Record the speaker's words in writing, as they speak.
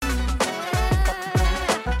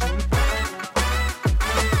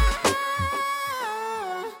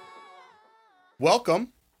Welcome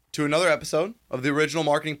to another episode of the Original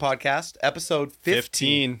Marketing Podcast, episode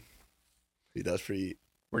 15. He does for you.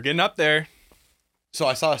 We're getting up there. So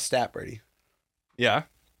I saw a stat, Brady. Yeah.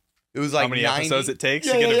 It was like how many 90... episodes it takes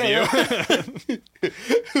to get a view.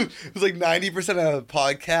 It was like 90% of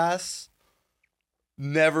podcasts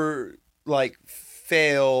never like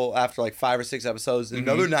fail after like 5 or 6 episodes. And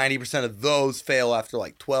another 90% of those fail after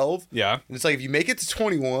like 12. Yeah. And it's like if you make it to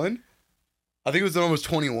 21, I think it was almost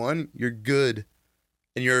 21, you're good.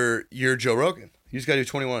 And you're Joe Rogan. You just got to do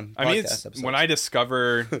 21 I mean, episodes. when I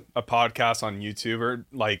discover a podcast on YouTube or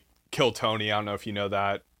like Kill Tony, I don't know if you know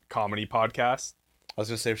that comedy podcast. I was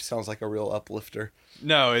going to say, it sounds like a real uplifter.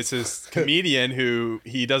 No, it's this comedian who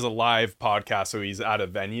he does a live podcast. So he's at a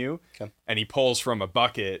venue and he pulls from a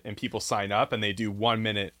bucket and people sign up and they do 1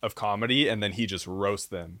 minute of comedy and then he just roasts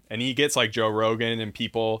them. And he gets like Joe Rogan and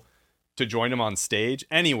people to join him on stage.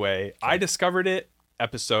 Anyway, I discovered it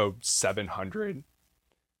episode 700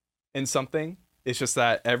 and something. It's just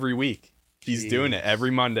that every week he's doing it every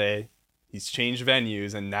Monday. He's changed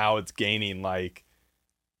venues and now it's gaining like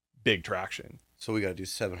big traction. So we got to do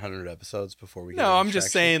 700 episodes before we get No, I'm traction.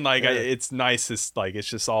 just saying like it's nice. It's like, it's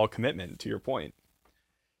just all commitment to your point.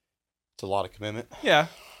 It's a lot of commitment. Yeah.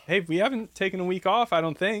 Hey, we haven't taken a week off, I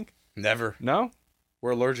don't think. Never. No?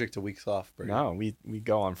 We're allergic to weeks off, Brady. No, we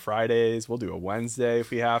go on Fridays. We'll do a Wednesday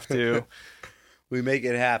if we have to. We make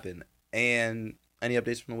it happen. And any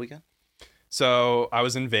updates from the weekend? So I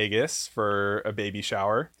was in Vegas for a baby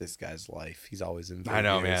shower. This guy's life. He's always in Vegas. I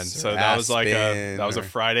know, man. So that was like a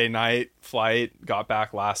Friday night flight. Got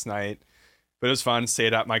back last night, but it was fun.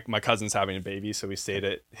 Stayed at my cousin's having a baby, so we stayed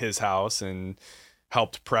at his house and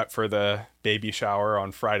helped prep for the baby shower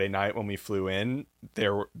on Friday night. When we flew in,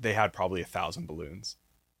 they had probably 1,000 balloons.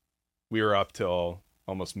 We were up till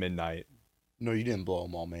almost midnight. No, you didn't blow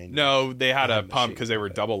them all, man. No, they had a pump because they were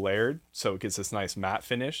double layered, so it gets this nice matte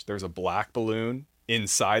finish. There's a black balloon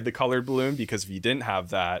inside the colored balloon because if you didn't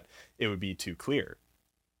have that, it would be too clear.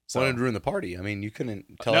 So Wanted to ruin the party. I mean, you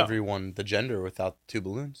couldn't tell everyone the gender without 2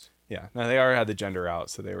 balloons. Yeah, no, they already had the gender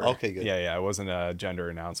out, so they were okay. Good. Yeah, it wasn't a gender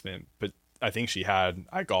announcement, but I think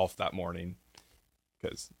I golfed that morning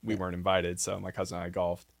because we weren't invited, so my cousin and I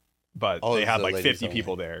golfed, but they had like 50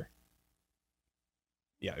 people there.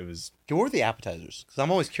 Yeah, it was. What were the appetizers? Because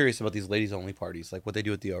I'm always curious about these ladies only parties, like what they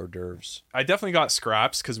do with the hors d'oeuvres. I definitely got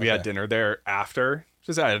scraps because we had dinner there after.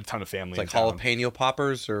 Just I had a ton of family. It's like jalapeno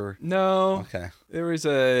poppers or no. Okay. There was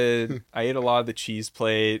I ate a lot of the cheese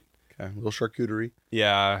plate. Okay, a little charcuterie.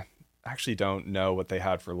 Yeah, I actually don't know what they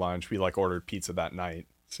had for lunch. We like ordered pizza that night.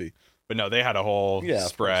 See, but no, they had a whole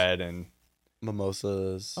spread and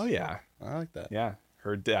mimosas. Oh yeah, I like that. Yeah,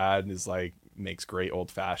 her dad makes great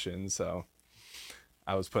old fashioned, so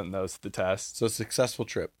I was putting those to the test. So a successful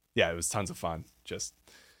trip. Yeah, it was tons of fun. Just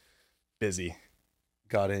busy.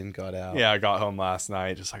 Got in, got out. Yeah, I got home last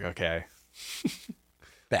night. Just like, okay.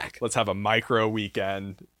 Back. Let's have a micro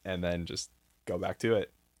weekend and then just go back to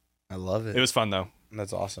it. I love it. It was fun though.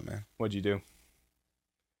 That's awesome, man. What'd you do?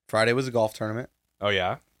 Friday was a golf tournament. Oh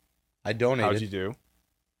yeah? I donated. How'd you do?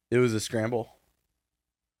 It was a scramble.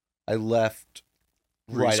 I left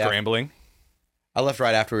scrambling? I left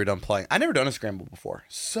right after we were done playing. I never done a scramble before.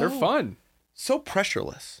 They're fun. So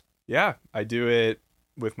pressureless. Yeah, I do it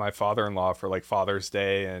with my father-in-law for like Father's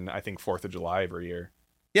Day and I think 4th of July every year.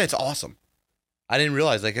 Yeah, it's awesome. I didn't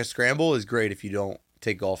realize like a scramble is great if you don't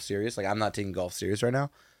take golf serious. Like I'm not taking golf serious right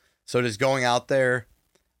now. So just going out there,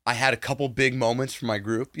 I had a couple big moments for my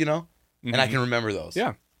group, and I can remember those.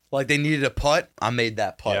 Yeah. Like they needed a putt, I made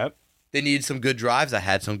that putt. Yep. They needed some good drives, I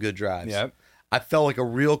had some good drives. Yep. I felt like a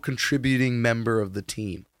real contributing member of the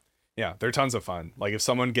team. Yeah, they're tons of fun. Like if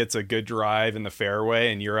someone gets a good drive in the fairway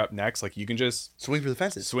and you're up next, like you can just swing for the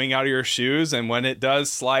fences. Swing out of your shoes, and when it does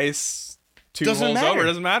slice 2 holes over, it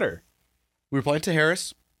doesn't matter. We were playing to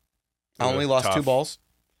Harris. I only lost 2 balls.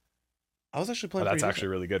 I was actually playing that's actually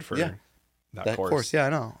really good for that course. Yeah, I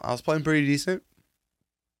know. I was playing pretty decent.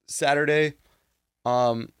 Saturday,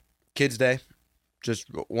 kids' day. Just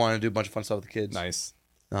wanted to do a bunch of fun stuff with the kids. Nice.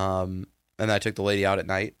 And then I took the lady out at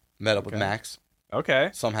night. Met up with Max. Okay.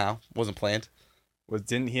 Somehow. Wasn't planned.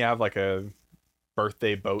 Didn't he have like a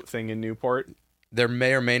birthday boat thing in Newport? There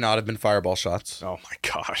may or may not have been fireball shots. Oh my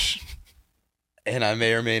gosh. And I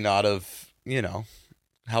may or may not have,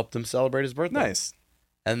 helped him celebrate his birthday. Nice.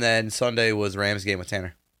 And then Sunday was Rams game with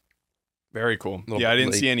Tanner. Very cool. I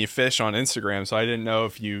didn't see any fish on Instagram, so I didn't know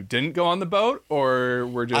if you didn't go on the boat or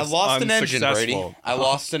were just I lost an engine, Brady. unsuccessful. I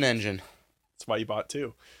lost an engine. That's why you bought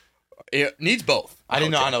 2. It needs both. I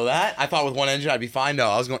did not know that. I thought with one engine I'd be fine. No,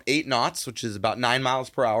 I was going 8 knots, which is about 9 miles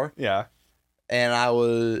per hour. Yeah. And I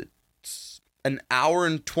was an hour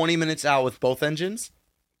and 20 minutes out with both engines.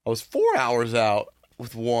 I was 4 hours out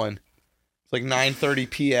with one. It's like 9:30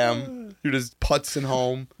 p.m. You're just putzing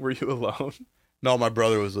home. Were you alone? No, my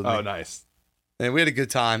brother was with me. Oh, nice. And we had a good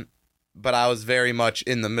time, but I was very much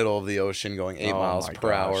in the middle of the ocean going 8 miles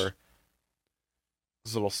per hour. It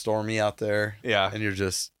was a little stormy out there. Yeah.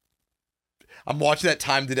 And I'm watching that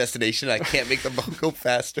time to destination. I can't make the boat go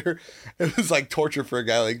faster. It was like torture for a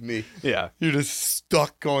guy like me. Yeah. You're just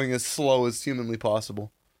stuck going as slow as humanly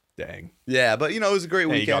possible. Dang. Yeah, but it was a great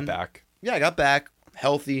weekend. You got back. Yeah, I got back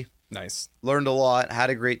healthy. Nice. Learned a lot. Had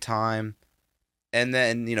a great time. And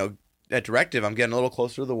then, at Directive, I'm getting a little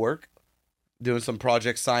closer to the work. Doing some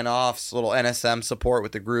project sign-offs, little NSM support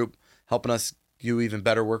with the group, helping us do even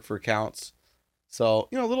better work for accounts. So,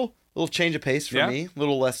 a little change of pace for me. A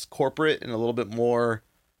little less corporate and a little bit more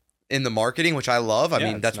in the marketing, which I love. I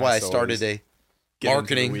mean, that's why I started a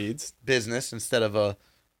marketing business instead of a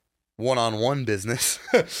one-on-one business.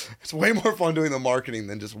 It's way more fun doing the marketing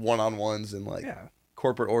than just one-on-ones and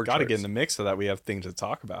corporate org. Got to get in the mix so that we have things to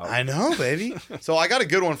talk about. I know, baby. So I got a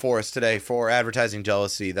good one for us today for advertising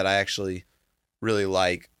jealousy that I actually really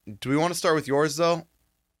like. Do we want to start with yours though?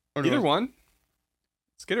 Either one.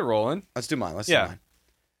 Let's get it rolling. Let's do mine. Do mine.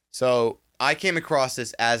 So I came across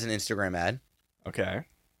this as an Instagram ad. Okay.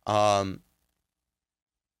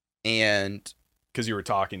 And because you were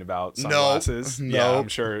talking about sunglasses. No. Yeah, I'm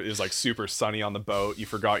sure it was like super sunny on the boat. You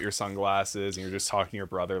forgot your sunglasses and you're just talking to your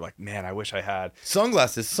brother like, man, I wish I had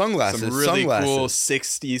sunglasses. Some really cool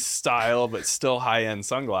 60s style, but still high-end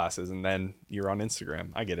sunglasses. And then you're on Instagram.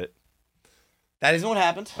 I get it. That isn't what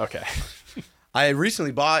happened. Okay. I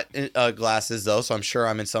recently bought glasses though, so I'm sure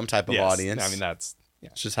I'm in some type of audience. I mean, that's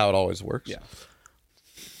it's just how it always works. Yeah.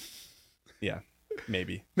 Yeah.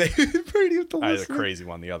 Maybe Brady with the I had a crazy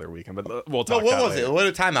one the other weekend, but we'll talk. What was it? What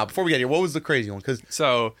a timeout before we get here. What was the crazy one?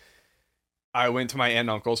 So I went to my aunt and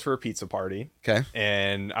uncle's for a pizza party. Okay.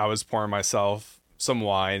 And I was pouring myself some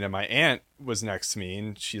wine, and my aunt was next to me,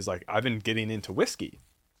 and she's like, "I've been getting into whiskey."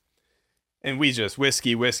 And we just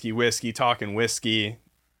whiskey, talking whiskey.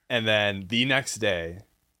 And then the next day,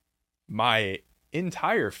 my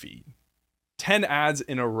entire feed, 10 ads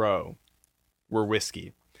in a row, were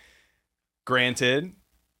whiskey. Granted,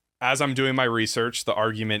 as I'm doing my research, the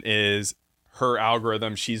argument is her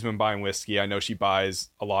algorithm, she's been buying whiskey. I know she buys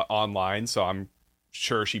a lot online, so I'm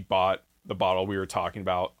sure she bought the bottle we were talking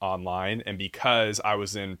about online. And because I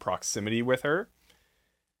was in proximity with her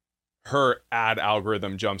ad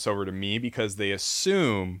algorithm jumps over to me because they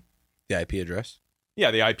assume the IP address. Yeah,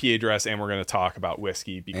 the IP address, and we're going to talk about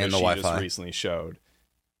whiskey because she Wi-Fi. just recently showed.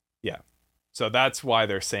 Yeah. So that's why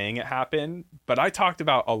they're saying it happened. But I talked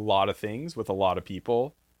about a lot of things with a lot of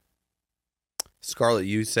people. Scarlett,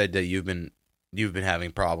 you said that you've been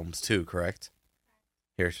having problems too, correct?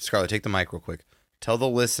 Here, Scarlett, take the mic real quick. Tell the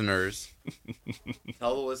listeners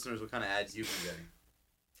what kind of ads you've been getting.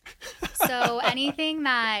 So anything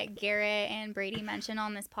that Garrett and Brady mention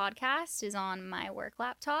on this podcast is on my work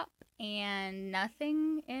laptop and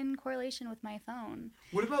nothing in correlation with my phone.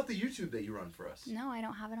 What about the YouTube that you run for us? No, I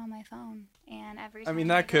don't have it on my phone. And every I time mean,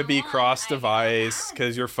 that could be cross-device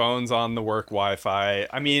because your phone's on the work Wi-Fi.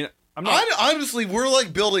 I mean, honestly, we're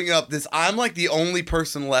like building up this. I'm like the only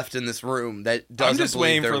person left in this room that doesn't. I'm just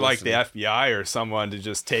waiting for like the FBI or someone to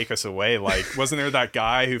just take us away. Like, wasn't there that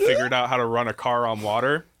guy who figured out how to run a car on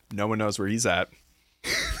water? No one knows where he's at.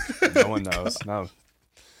 No one knows. No.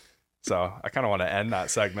 So I kind of want to end that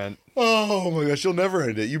segment. Oh my gosh, you'll never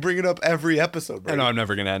end it. You bring it up every episode, Brady. I know I'm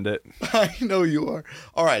never gonna end it. I know you are.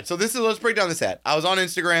 All right, so let's break down this ad. I was on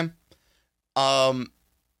Instagram. I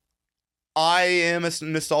am a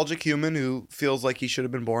nostalgic human who feels like he should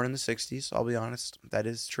have been born in the 60s. I'll be honest. That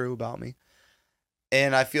is true about me.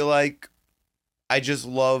 And I feel like I just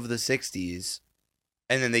love the 60s.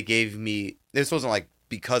 And then they gave me, this wasn't like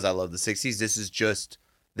because I love the 60s. This is just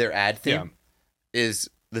their ad theme is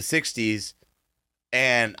the 60s.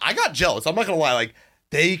 And I got jealous. I'm not going to lie. Like,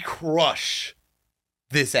 they crush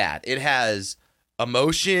this ad. It has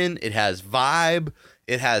emotion. It has vibe.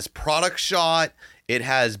 It has product shot. It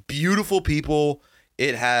has beautiful people.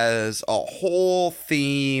 It has a whole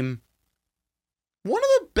theme. One of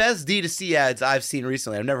the best D2C ads I've seen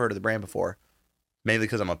recently. I've never heard of the brand before. Mainly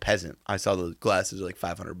because I'm a peasant. I saw the glasses are like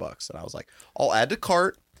 $500. And I was like, I'll add to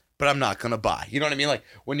cart, but I'm not going to buy. You know what I mean? Like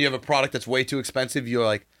when you have a product that's way too expensive, you're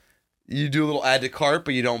like, you do a little add to cart,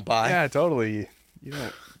 but you don't buy. Yeah, totally. You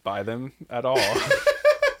don't buy them at all.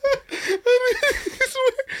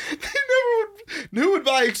 Who would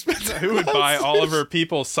buy expensive Who would buy Oliver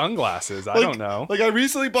People's sunglasses? I don't know. Like I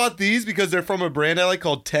recently bought these because they're from a brand I like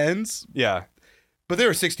called Tens. Yeah. But they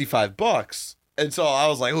were $65. And so I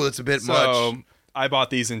was like, oh, it's a bit much. So I bought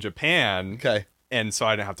these in Japan. Okay. And so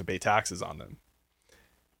I didn't have to pay taxes on them.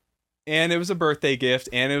 And it was a birthday gift,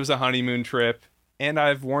 and it was a honeymoon trip, and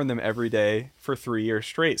I've worn them every day for 3 years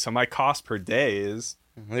straight. So my cost per day is...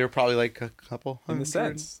 They were probably like a couple in the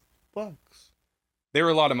sense. bucks. They were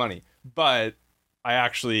a lot of money. But I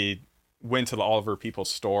actually went to the Oliver Peoples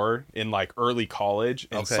store in like early college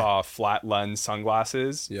and saw flat lens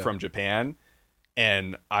sunglasses from Japan.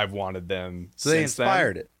 And I've wanted them so since they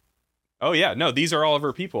inspired then. it. Oh, yeah. No, these are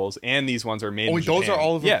Oliver Peoples, and these ones are made in Japan. Those are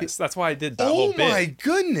Oliver Yes, that's why I did that whole bit. Oh, my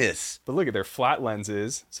goodness. But look at their flat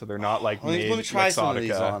lenses, so they're not like Let made me try Luxottica. some of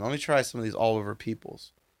these on. Let me try some of these Oliver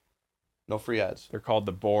Peoples. No free ads. They're called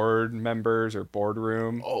the board members or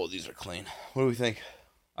boardroom. Oh, these are clean. What do we think?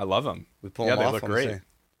 I love them. We pull them off. They look great.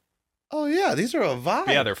 Oh, yeah. These are a vibe. But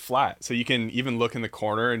yeah, they're flat. So you can even look in the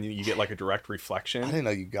corner and you get like a direct reflection. I didn't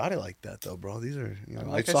know you got it like that, though, bro. These are,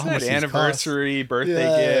 like I said, anniversary,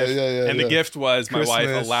 birthday gift. And the gift was Christmas. My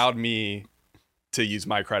wife allowed me to use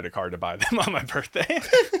my credit card to buy them on my birthday.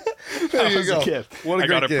 There you go. A gift. What a I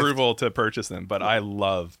great got gift. approval to purchase them, but I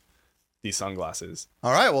love these sunglasses.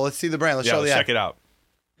 All right, well, let's see the brand. Let's show the let's ad. check it out.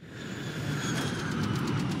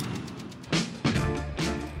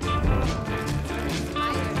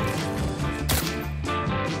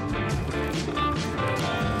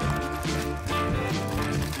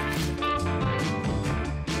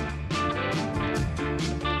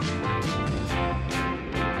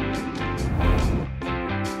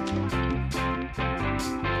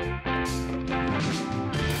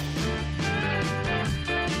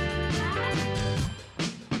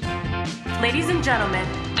 Ladies and gentlemen,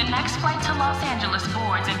 the next flight to Los Angeles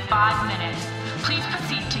boards in 5 minutes. Please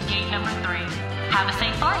proceed to gate number 3. Have a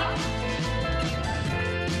safe flight.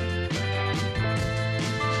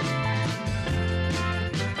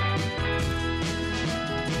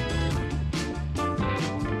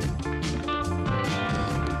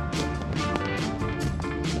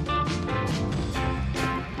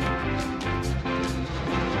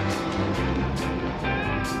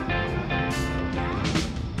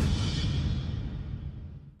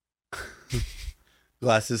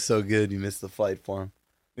 Glass is so good, you missed the flight for him.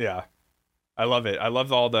 Yeah. I love it. I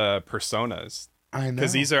love all the personas. I know.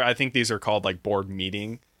 Because I think these are called like board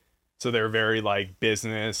meeting. So they're very like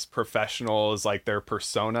business professionals, like their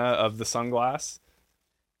persona of the sunglass.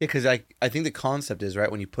 Yeah, because I think the concept is, right,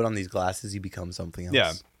 when you put on these glasses, you become something else.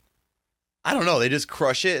 Yeah. I don't know. They just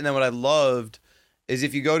crush it. And then what I loved is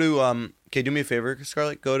if you go to, okay, do me a favor,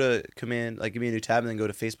 Scarlett. Go to command, like give me a new tab and then go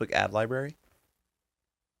to Facebook ad library.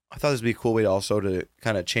 I thought this would be a cool way to also to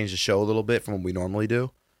kind of change the show a little bit from what we normally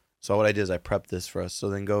do. So what I did is I prepped this for us. So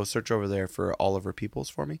then go search over there for Oliver Peoples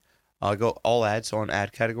for me. Go all ads, so on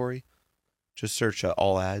ad category. Just search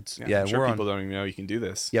all ads. Yeah, I'm sure people don't even know you can do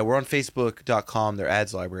this. Yeah, we're on Facebook.com, their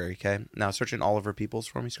ads library, okay? Now search in Oliver Peoples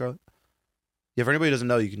for me, Scarlett. Yeah, for anybody who doesn't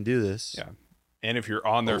know, you can do this. Yeah. And if you're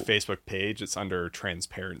on their Facebook page, it's under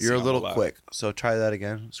transparency. You're a little quick. So try that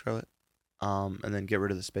again, Scarlett. And then get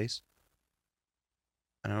rid of the space.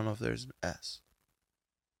 I don't know if there's an S.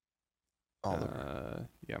 Oliver.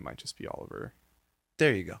 Yeah, it might just be Oliver.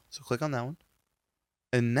 There you go. So click on that one.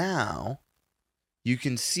 And now you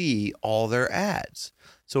can see all their ads.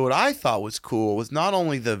 So what I thought was cool was not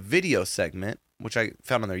only the video segment, which I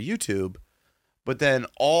found on their YouTube, but then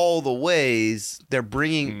all the ways they're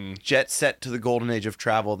bringing Jet Set to the golden age of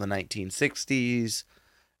travel, the 1960s.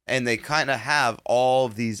 And they kind of have all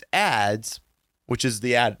of these ads, which is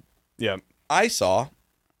the ad I saw.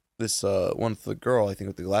 This one with the girl, I think,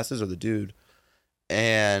 with the glasses, or the dude,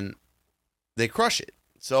 and they crush it.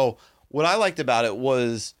 So what I liked about it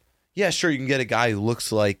was, yeah, sure, you can get a guy who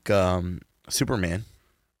looks like Superman.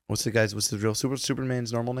 What's the real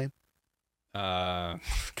Superman's normal name?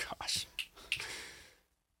 Gosh,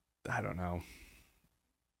 I don't know.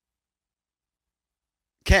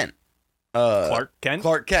 Kent. Clark Kent.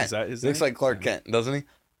 Clark Kent. Is that his looks name? like Clark Kent, doesn't he?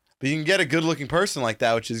 But you can get a good-looking person like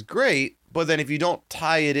that, which is great. But then if you don't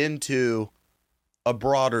tie it into a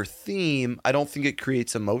broader theme, I don't think it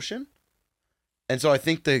creates emotion. And so I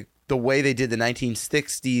think the way they did the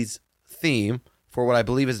 1960s theme for what I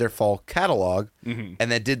believe is their fall catalog, and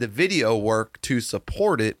then did the video work to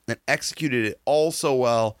support it and executed it all so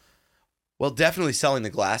well, definitely selling the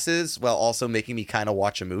glasses while also making me kind of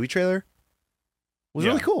watch a movie trailer, was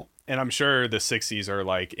really cool. And I'm sure the 60s are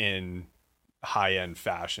like in high-end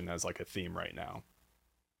fashion as like a theme right now.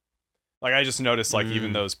 Like I just noticed, like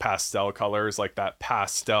even those pastel colors, like that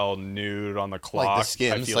pastel nude on the clock, like the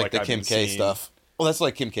Skims, like the Kim K stuff. Well, that's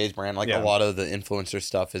like Kim K's brand. Like a lot of the influencer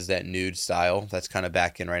stuff is that nude style. That's kind of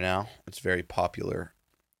back in right now. It's very popular.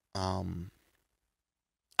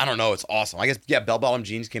 I I don't know. It's awesome. I guess, yeah, bell-bottom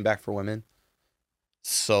jeans came back for women.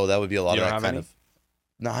 So that would be a lot You of don't that have kind any? of.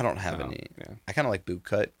 No, I don't have Oh, any. yeah. I kind of like boot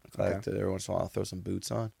cut. I Okay. like to every once in a while throw some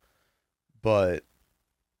boots on. But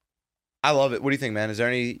I love it. What do you think, man? Is there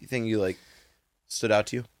anything you like stood out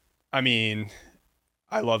to you? I mean,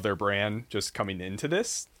 I love their brand just coming into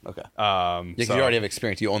this. Okay. Yeah, Yeah, because you already have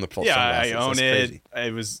experience. You own the full yeah, sunglasses. I own That's it. crazy.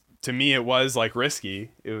 It was, to me, it was like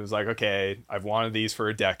risky. It was like, okay, I've wanted these for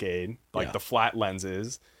a decade, like Yeah. the flat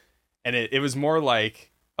lenses. And it was more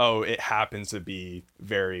like, oh, it happens to be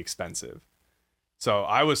very expensive. So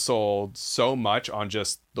I was sold so much on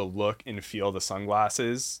just the look and feel of the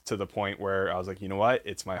sunglasses to the point where I was like, you know what?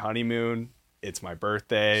 It's my honeymoon. It's my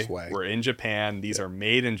birthday. Swag. We're in Japan. These are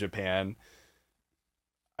made in Japan.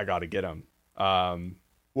 I got to get them.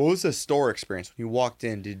 What was the store experience when you walked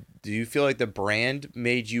in? Do you feel like the brand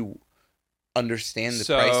made you understand the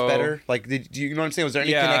price So- better? Like, do you know what I'm saying? Was there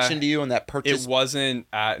any Yeah. connection to you in that purchase? It wasn't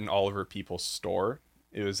at an Oliver Peoples store.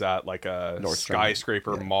 It was at like a Nordstrom.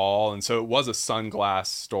 skyscraper Yeah. mall, and so it was a sunglass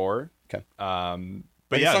store. Okay. But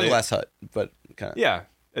Like yeah, a sunglass hut, but kind of. yeah,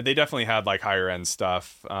 they definitely had like higher end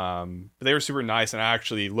stuff. But they were super nice, and I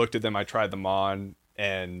actually looked at them. I tried them on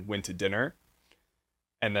and went to dinner.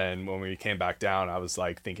 And then when we came back down, I was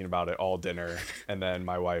like thinking about it all dinner. And then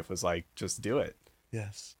my wife was like, just do it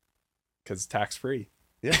Yes. because tax free.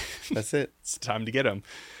 Yeah, that's it. It's time to get them.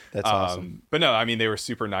 That's awesome. But no, I mean, they were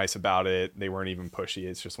super nice about it. They weren't even pushy.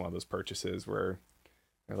 It's just one of those purchases where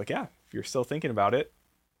they're like, yeah, if you're still thinking about it,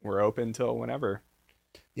 we're open till whenever.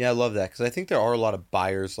 Yeah, I love that because I think there are a lot of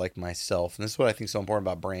buyers like myself, and this is what I think is so important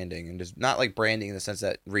about branding, and just not like branding in the sense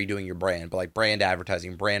that redoing your brand, but like brand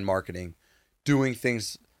advertising, brand marketing, doing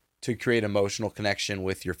things to create emotional connection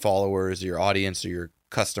with your followers, your audience, or your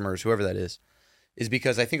customers, whoever that is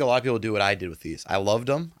because I think a lot of people do what I did with these. I loved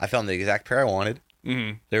them. I found the exact pair I wanted.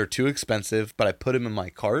 Mm-hmm. They were too expensive, but I put them in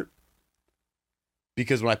my cart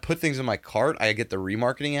because when I put things in my cart, I get the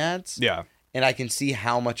remarketing ads. Yeah. And I can see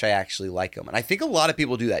how much I actually like them. And I think a lot of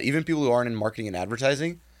people do that. Even people who aren't in marketing and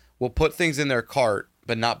advertising will put things in their cart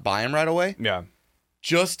but not buy them right away Yeah.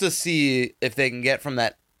 just to see if they can get from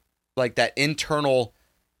that, like that internal,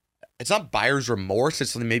 it's not buyer's remorse.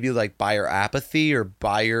 It's maybe like buyer apathy or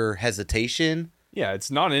buyer hesitation. Yeah.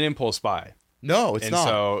 It's not an impulse buy. No, it's and not.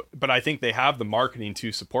 so, but I think they have the marketing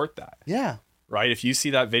to support that. Yeah. Right? If you see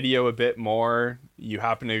that video a bit more, you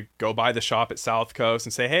happen to go by the shop at South Coast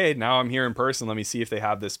and say, hey, now I'm here in person. Let me see if they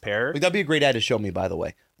have this pair. Like, that'd be a great ad to show me, by the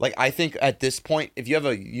way. Like, I think at this point, if you have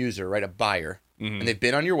a user, right, a buyer, and they've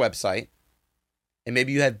been on your website, and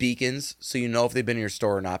maybe you have beacons so you know if they've been in your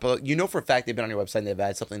store or not, but you know for a fact they've been on your website and they've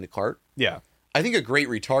added something to cart, Yeah. I think a great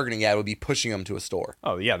retargeting ad would be pushing them to a store.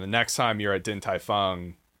 Oh, yeah. The next time you're at Din Tai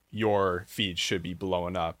Fung, your feed should be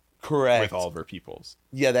blowing up Correct. with Oliver Peoples.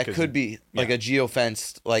 Yeah, that 'Cause- could be like yeah. a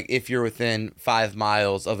geofenced, like if you're within 5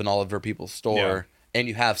 miles of an Oliver People's store and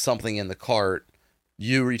you have something in the cart,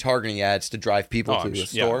 you retargeting ads to drive people Oh, to I'm a yeah.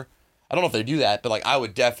 store. I don't know if they do that, but like I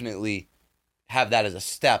would definitely have that as a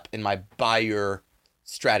step in my buyer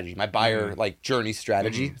strategy, my buyer like journey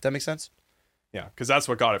strategy, if that makes sense. Yeah, because that's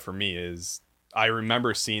what got it for me is I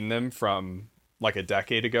remember seeing them from like a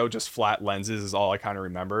decade ago. Just flat lenses is all I kind of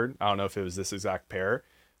remembered. I don't know if it was this exact pair,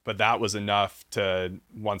 but that was enough to,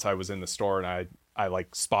 once I was in the store and I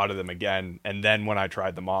like spotted them again. And then when I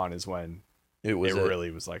tried them on is when It was it really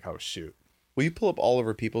was like, oh, shoot. Will you pull up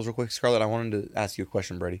Oliver Peoples real quick? Scarlett, I wanted to ask you a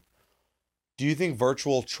question, Brady. Do you think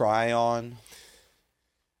virtual try-on,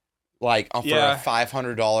 like for Yeah. a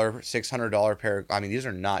 $500, $600 pair, I mean, these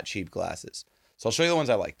are not cheap glasses. So I'll show you the ones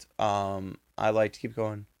I liked. I liked, keep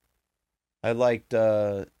going. I liked,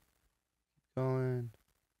 going.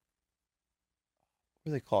 What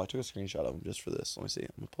do they call it? I took a screenshot of them just for this. Let me see. I'm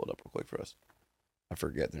going to pull it up real quick for us. I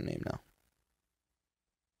forget their name now.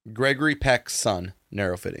 Gregory Peck's son,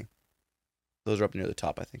 narrow fitting. Those are up near the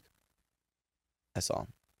top, I think. I saw them.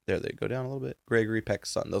 There they go down a little bit. Gregory Peck's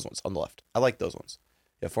son. Those ones on the left. I like those ones.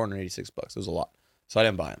 Yeah, $486. It was a lot. So I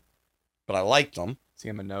didn't buy them. But I liked them. See,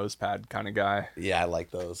 I'm a nose pad kind of guy. Yeah, I like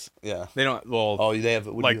those. Yeah. They don't, well, Oh, they have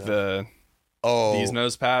what do like you have? these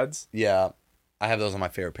nose pads. Yeah. I have those on my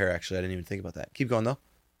favorite pair, actually. I didn't even think about that. Keep going, though.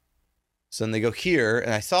 So then they go here,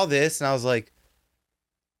 and I saw this, and I was like,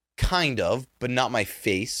 kind of, but not my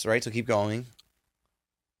face, right? So keep going.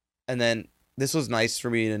 And then this was nice for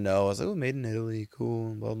me to know. I was like, oh, made in Italy,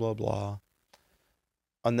 cool, blah, blah, blah.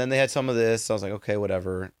 And then they had some of this. I was like, okay,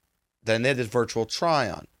 whatever. Then they had this virtual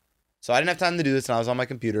try-on. So I didn't have time to do this, and I was on my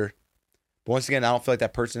computer. But once again, I don't feel like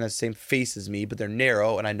that person has the same face as me, but they're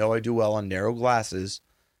narrow, and I know I do well on narrow glasses.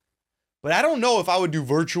 But I don't know if I would do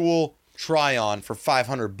virtual try-on for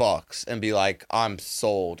 $500 and be like, I'm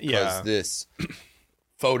sold because Yeah. this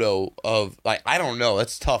photo of like I don't know.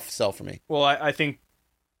 That's tough sell for me. Well, I think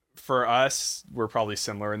for us, we're probably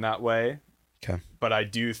similar in that way. Okay. But I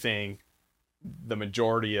do think the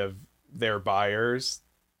majority of their buyers,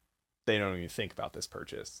 they don't even think about this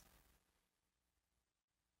purchase.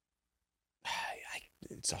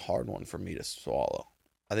 It's a hard one for me to swallow.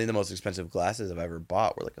 I think the most expensive glasses I've ever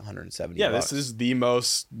bought were like 170. Yeah, bucks. this is the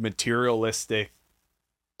most materialistic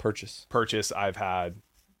purchase I've had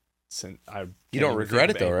since I. You don't regret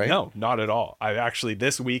it though, right? No, not at all. I actually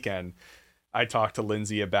this weekend I talked to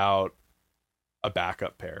Lindsay about a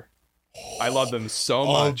backup pair. I love them so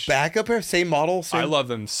much. Backup pair, same model. Same... I love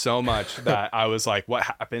them so much that I was like, "What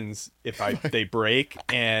happens if they break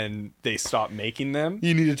and they stop making them?"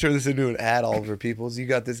 You need to turn this into an ad, Oliver Peoples. You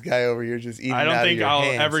got this guy over here just eating. I don't out think of your I'll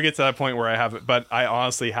hands. ever get to that point where I have it, but I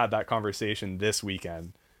honestly had that conversation this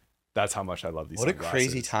weekend. That's how much I love these. What sunglasses. a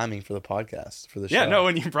crazy timing for the podcast, for the show. Yeah, no,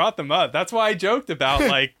 when you brought them up, that's why I joked about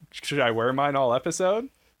like, should I wear mine all episode?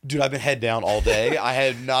 Dude, I've been head down all day. I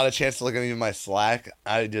had not a chance to look at any of my Slack.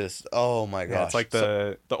 I just, oh my gosh. Yeah, it's like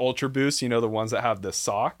the Ultra Boost, the ones that have the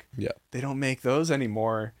sock. Yeah. They don't make those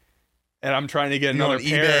anymore. And I'm trying to get You're another on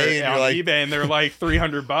pair eBay, and on you're like- eBay, and they're like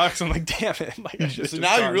 $300. I'm like, damn it! Like, I should. So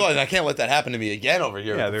now you realize I can't let that happen to me again over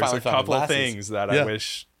here. Yeah, there's Finally a found couple of glasses. things that I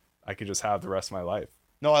wish I could just have the rest of my life.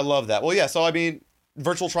 No, I love that. Well, yeah. So I mean,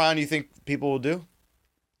 virtual try-on, you think people will do?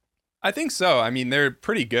 I think so. I mean, they're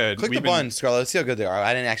pretty good. Click the bun, Scarlett. Let's see how good they are.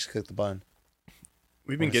 I didn't actually click the bun.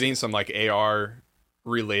 We've been getting some like AR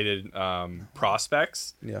related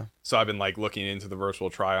prospects. Yeah. So I've been like looking into the virtual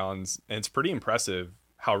try-ons, and it's pretty impressive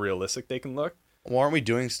how realistic they can look. Well, aren't we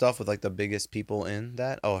doing stuff with like the biggest people in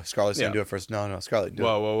that? Oh, Scarlett's gonna do it first. No, Scarlett, do it.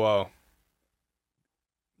 Whoa.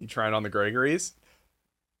 You trying on the Gregory's?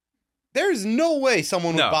 There's no way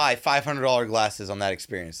someone would No. buy $500 glasses on that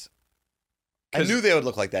experience. I 'Cause- knew they would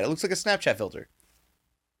look like that. It looks like a Snapchat filter.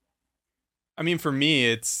 I mean, for me,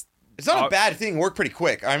 it's not a bad thing. It worked pretty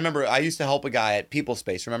quick. I remember I used to help a guy at People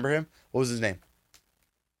Space. Remember him? What was his name?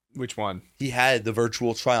 which one? He had the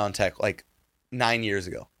virtual try-on tech like 9 years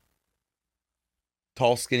ago.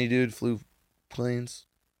 Tall, skinny dude, flew planes.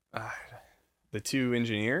 The two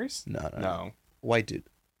engineers? No. White dude.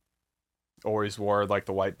 Always wore like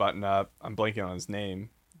the white button up. I'm blanking on his name.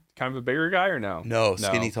 Kind of a bigger guy or no? No,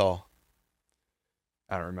 skinny, tall.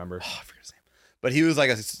 I don't remember. Oh, I forget his name. But he was like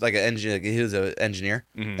an engineer. He was an engineer,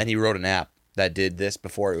 and he wrote an app that did this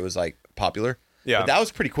before it was like popular. Yeah, but that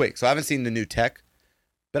was pretty quick. So I haven't seen the new tech,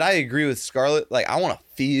 but I agree with Scarlett. Like I want to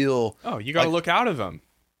feel. Oh, you got to look out of them.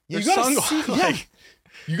 You got to see. Yeah.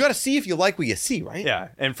 You got to see if you like what you see, right? Yeah,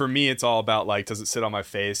 and for me, it's all about like, does it sit on my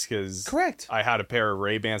face? Because correct. I had a pair of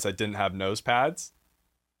Ray-Bans that didn't have nose pads,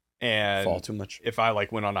 and fall too much. If I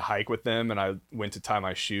like went on a hike with them and I went to tie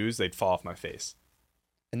my shoes, they'd fall off my face.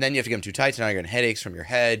 And then you have to get them too tight, so now you're getting headaches from your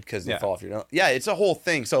head because they fall off your nose. Yeah, it's a whole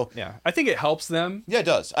thing. So yeah, I think it helps them. Yeah, it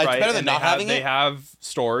does. Right? It's better than and not having it. They have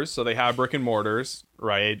stores, so they have brick and mortars,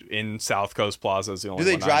 right? In South Coast Plaza is the only Do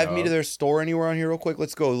they one I drive know me of. to their store anywhere on here real quick?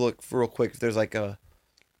 Let's go look for real quick if there's like a...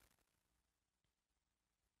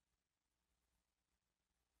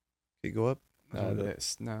 Can you go up?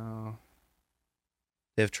 No.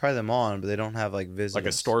 They have Try Them On, but they don't have like visitors. Like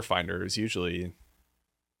a store finder is usually...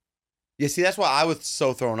 Yeah, see, that's why I was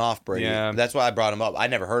so thrown off, Brady. Yeah. That's why I brought him up. I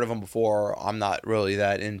never heard of him before. I'm not really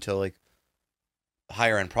that into like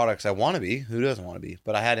higher end products. I want to be. Who doesn't want to be?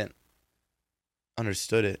 But I hadn't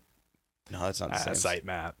understood it. No, that's not the same.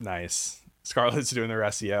 Sitemap. Nice. Scarlett's doing their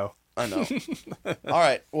SEO. I know. All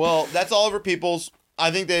right. Well, that's Oliver Peoples.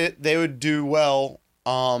 I think they would do well.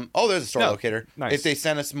 There's a store locator. Nice. If they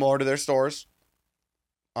send us more to their stores.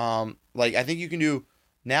 Like I think you can do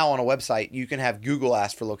now on a website, you can have Google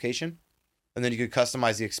ask for location, and then you could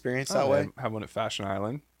customize the experience that way. Have one at Fashion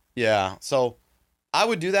Island. Yeah. So I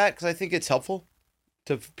would do that because I think it's helpful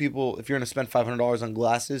to people if you're going to spend $500 on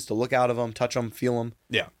glasses to look out of them, touch them, feel them.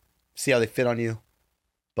 Yeah. See how they fit on you.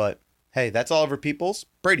 But hey, that's Oliver Peoples.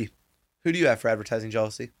 Brady, who do you have for advertising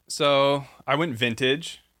jealousy? So I went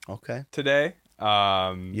vintage. Okay. Today.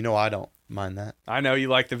 You know I don't mind that. I know you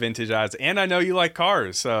like the vintage ads, and I know you like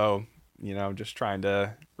cars, so just trying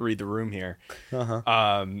to read the room here.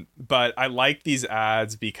 But I like these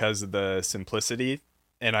ads because of the simplicity,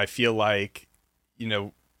 and I feel like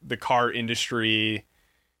the car industry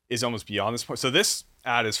is almost beyond this point. So this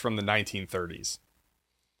ad is from the 1930s,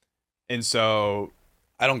 and so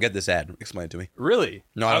I don't get this ad. Explain it to me. Really?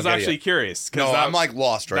 No, I was actually curious. No, I'm like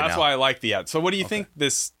lost right now. That's why I like the ad. So what do you think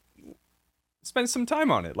this? Spend some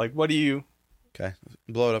time on it. Like, what do you? Okay,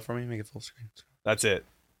 blow it up for me. Make it full screen. That's it.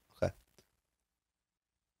 Okay.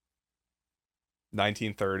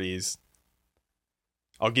 1930s.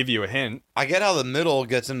 I'll give you a hint. I get how the middle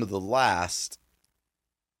gets into the last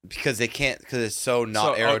because they can't, because it's so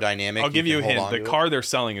not aerodynamic. I'll give you a can hint. hold The on to car they're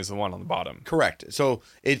selling is the one on the bottom. Correct. So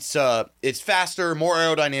it's faster, more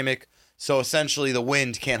aerodynamic. So essentially, the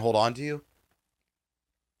wind can't hold on to you.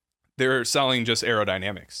 They're selling just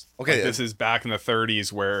aerodynamics. Okay, Like, this is back in the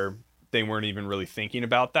 30s where they weren't even really thinking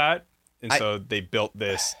about that, and so they built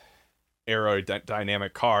this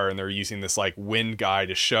aerodynamic car, and they're using this like wind guy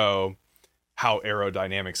to show how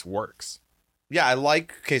aerodynamics works. Yeah,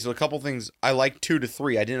 so a couple things. I like 2 to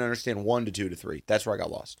 3. I didn't understand 1 to 2 to 3. That's where I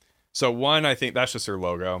got lost. So 1, I think that's just their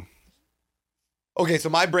logo. Okay, so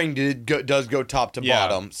my brain does go top to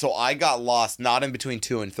bottom. So I got lost not in between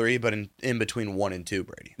 2 and 3, but in between 1 and 2,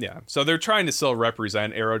 Brady. Yeah. So they're trying to still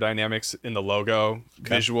represent aerodynamics in the logo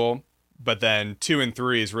visual, but then 2 and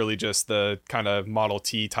 3 is really just the kind of Model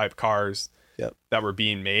T type cars that were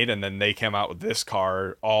being made, and then they came out with this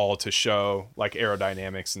car all to show like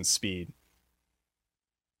aerodynamics and speed.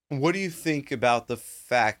 What do you think about the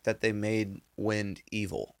fact that they made wind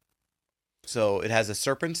evil? So it has a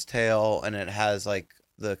serpent's tail and it has like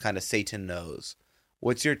the kind of Satan nose.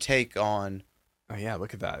 What's your take on? Oh yeah,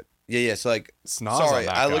 look at that. Yeah. So like, Snoz sorry,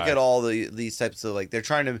 on that I guy. look at all these types of like they're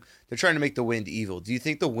trying to make the wind evil. Do you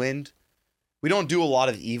think the wind? We don't do a lot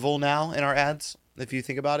of evil now in our ads. If you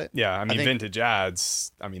think about it. Yeah, I mean, think, vintage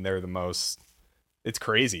ads. I mean, they're the most. It's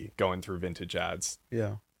crazy going through vintage ads.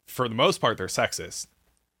 Yeah. For the most part, they're sexist.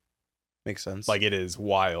 Makes sense. Like, it is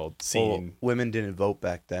wild seeing women didn't vote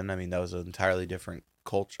back then. I mean, that was an entirely different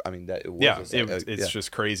culture. I mean, that it was it's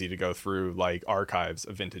just crazy to go through like archives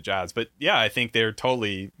of vintage ads. But yeah, I think they're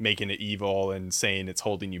totally making it evil and saying it's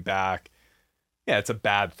holding you back. Yeah, it's a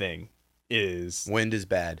bad thing. Wind is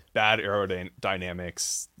bad. Bad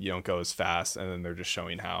aerodynamics. You don't go as fast, and then they're just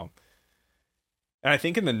showing how. And I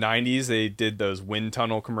think in the 90s they did those wind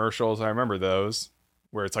tunnel commercials. I remember those,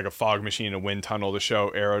 where it's like a fog machine and a wind tunnel to show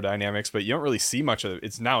aerodynamics, but you don't really see much of it.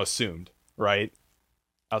 It's now assumed, right?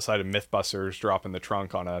 Outside of Mythbusters dropping the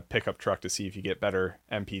trunk on a pickup truck to see if you get better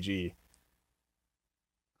MPG.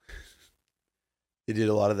 They did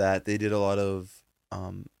a lot of that. They did a lot of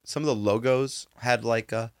some of the logos had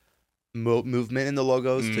like a movement in the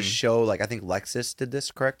logos to show, like, I think Lexus did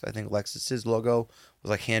this, correct? I think Lexus's logo was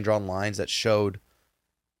like hand-drawn lines that showed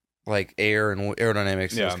like air and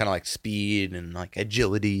aerodynamics. Yeah. It was kind of like speed and like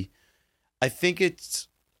agility. I think it's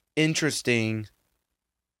interesting.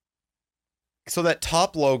 So that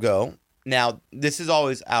top logo, now this is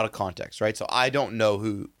always out of context, right? So I don't know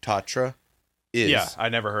who Tatra is. Yeah, I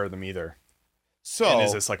never heard of them either. So and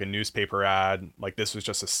is this like a newspaper ad? Like, this was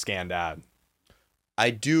just a scanned ad. I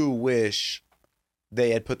do wish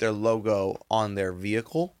they had put their logo on their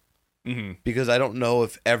vehicle, because I don't know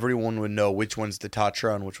if everyone would know which one's the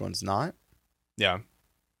Tatra and which one's not. Yeah.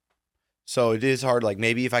 So it is hard. Like,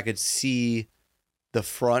 maybe if I could see the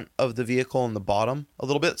front of the vehicle and the bottom a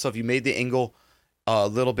little bit. So if you made the angle a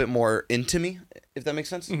little bit more into me, if that makes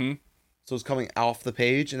sense. Mm-hmm. So it's coming off the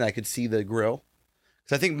page and I could see the grill.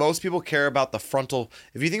 Because I think most people care about the frontal.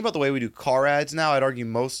 If you think about the way we do car ads now, I'd argue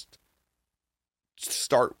most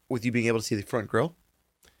start with you being able to see the front grille.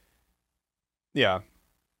 Yeah.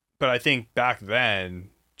 But I think back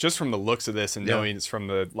then, just from the looks of this and knowing it's from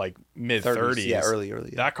the like mid 30s, yeah, early. Yeah.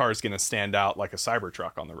 That car is going to stand out like a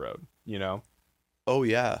Cybertruck on the road, you know? Oh,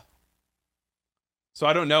 yeah. So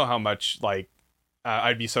I don't know how much, like,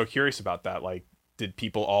 I'd be so curious about that. Like, did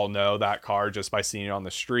people all know that car just by seeing it on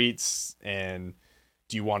the streets? And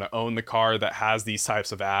do you want to own the car that has these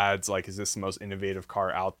types of ads? Like, is this the most innovative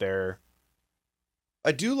car out there?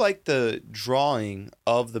 I do like the drawing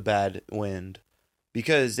of the bad wind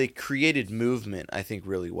because they created movement, I think,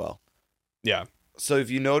 really well. Yeah. So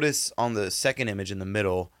if you notice on the second image in the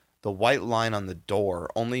middle, the white line on the door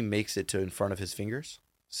only makes it to in front of his fingers.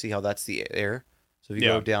 See how that's the air? So if you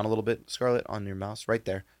go down a little bit, Scarlett, on your mouse, right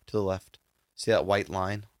there to the left. See that white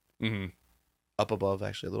line? Mm-hmm. Up above,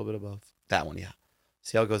 actually, a little bit above. That one, yeah.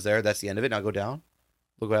 See how it goes there? That's the end of it. Now go down.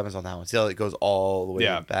 Look what happens on that one. See how it goes all the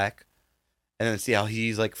way back? And then see how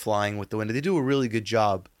he's like flying with the wind. They do a really good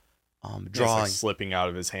job drawing. Like slipping out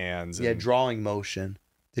of his hands. Yeah, drawing motion.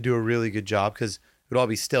 They do a really good job because it would all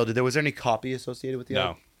be still. Was there any copy associated with the No.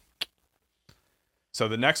 ad? So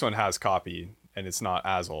the next one has copy, and it's not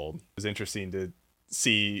as old. It was interesting to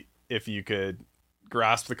see if you could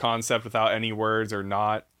grasp the concept without any words or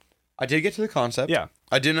not. I did get to the concept. Yeah.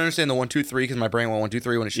 I didn't understand the 1, 2, 3 because my brain went 1, 2,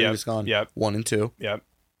 3 when it should have just gone 1 and 2. Yep.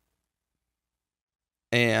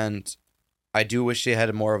 And I do wish they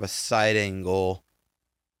had more of a side angle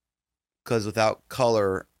because without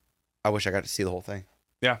color, I wish I got to see the whole thing.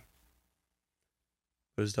 Yeah.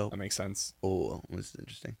 It was dope. That makes sense. Oh, this is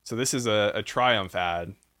interesting. So this is a Triumph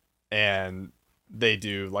ad, and they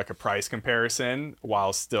do like a price comparison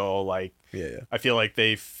while still like, Yeah. I feel like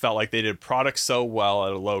they felt like they did products so well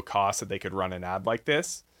at a low cost that they could run an ad like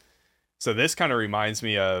this. So this kind of reminds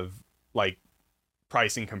me of like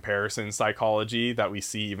pricing comparison psychology that we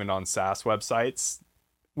see even on SaaS websites.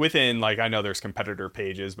 Within, like, I know there's competitor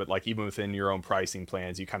pages, but like even within your own pricing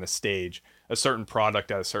plans, you kind of stage a certain product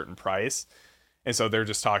at a certain price. And so they're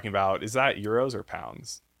just talking about, is that euros or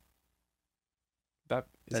pounds?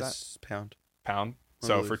 That's pound. Pound. I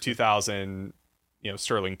So believe for so. 2,000,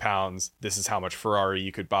 sterling pounds, this is how much Ferrari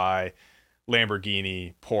you could buy,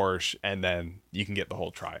 Lamborghini, Porsche, and then you can get the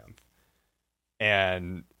whole Triumph.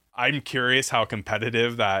 And I'm curious how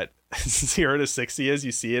competitive that 0 to 60 is.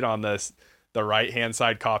 You see it on the right hand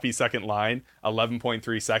side copy, second line,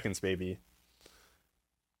 11.3 seconds, baby.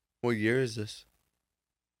 What year is this?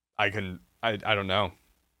 I don't know.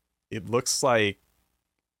 It looks like,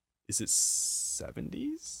 is it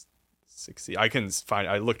 70s? 60?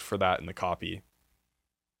 I looked for that in the copy.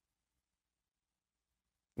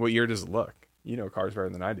 What year does it look? You know cars better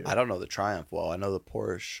than I do. I don't know the Triumph well. I know the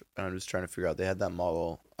Porsche, and I'm just trying to figure out. They had that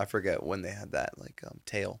model. I forget when they had that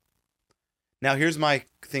tail. Now here's my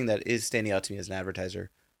thing that is standing out to me as an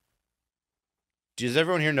advertiser. Does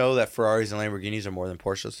everyone here know that Ferraris and Lamborghinis are more than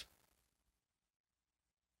Porsches?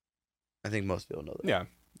 I think most people know that. Yeah,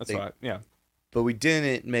 that's right. Yeah. But we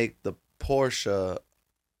didn't make the Porsche.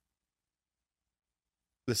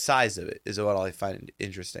 The size of it is what I find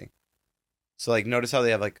interesting. So like, notice how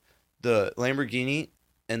they have like the Lamborghini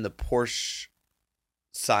and the Porsche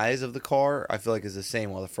size of the car. I feel like is the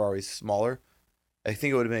same, while the Ferrari's smaller. I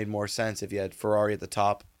think it would have made more sense if you had Ferrari at the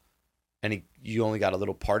top, and you only got a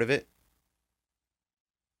little part of it.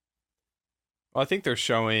 Well, I think they're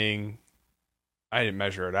showing, I didn't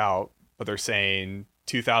measure it out, but they're saying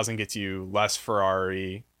 2,000 gets you less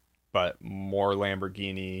Ferrari, but more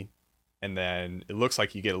Lamborghini. And then it looks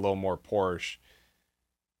like you get a little more Porsche.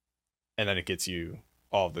 And then it gets you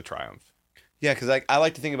all of the Triumph. Yeah, because I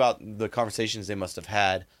like to think about the conversations they must have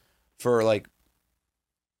had for like,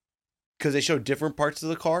 because they show different parts of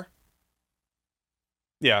the car.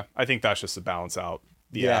 Yeah, I think that's just to balance out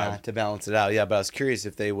the ad. To balance it out. Yeah, but I was curious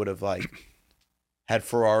if they would have like had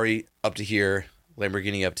Ferrari up to here,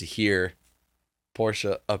 Lamborghini up to here,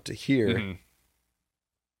 Porsche up to here. Mhm.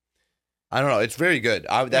 I don't know. It's very good.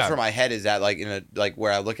 That's Yeah. where my head is at. Like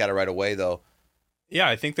where I look at it right away, though. Yeah,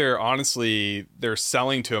 I think they're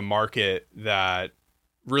selling to a market that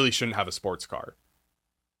really shouldn't have a sports car,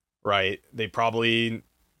 right? They probably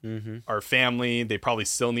are family. They probably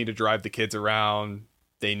still need to drive the kids around.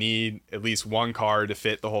 They need at least one car to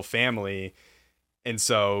fit the whole family. And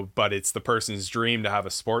so, but it's the person's dream to have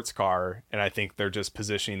a sports car. And I think they're just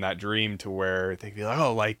positioning that dream to where they can be like,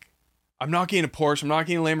 oh, like, I'm not getting a Porsche. I'm not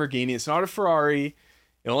getting a Lamborghini. It's not a Ferrari.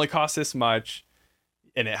 It only costs this much.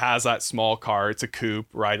 And it has that small car. It's a coupe,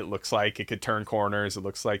 right? It looks like it could turn corners. It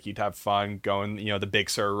looks like you'd have fun going, the Big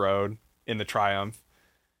Sur Road in the Triumph.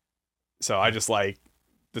 So I just like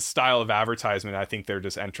the style of advertisement. I think they're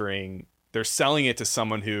selling it to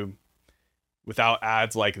someone who, without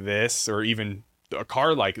ads like this, or even a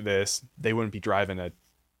car like this, they wouldn't be driving a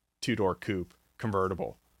 2-door coupe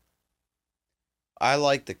convertible. I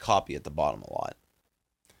like the copy at the bottom a lot.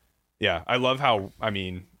 Yeah, I love how,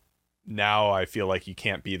 now I feel like you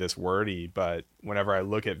can't be this wordy, but whenever I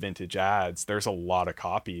look at vintage ads, there's a lot of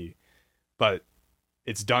copy, but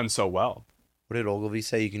it's done so well. What did Ogilvy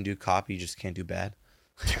say? You can do copy, you just can't do bad.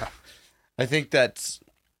 Yeah. I think that's,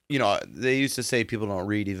 they used to say people don't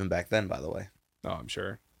read even back then, by the way. Oh, I'm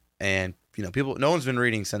sure. And, no one's been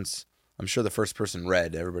reading since, I'm sure the first person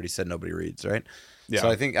read. Everybody said nobody reads, right? Yeah. So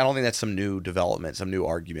I don't think that's some new development, some new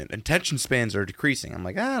argument. Attention spans are decreasing. I'm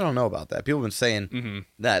like, I don't know about that. People have been saying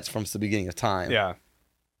that from the beginning of time. Yeah.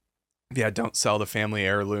 Yeah, don't sell the family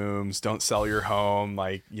heirlooms. Don't sell your home.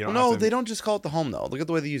 Like, you don't No, they don't just call it the home, though. Look at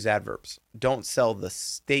the way they use adverbs. Don't sell the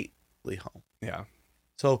stately home. Yeah.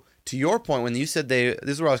 So to your point, when you said this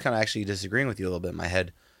is where I was kind of actually disagreeing with you a little bit in my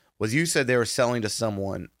head, was you said they were selling to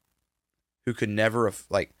someone who could never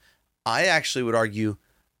I actually would argue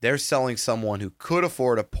they're selling someone who could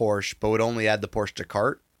afford a Porsche but would only add the Porsche to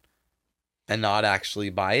cart and not actually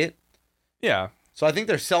buy it. Yeah. So I think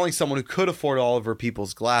they're selling someone who could afford Oliver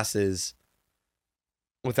Peoples glasses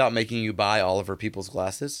without making you buy Oliver Peoples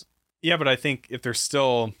glasses. Yeah, but I think if they're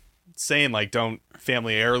still saying like don't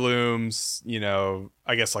family heirlooms,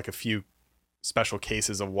 I guess like a few special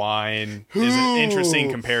cases of wine is an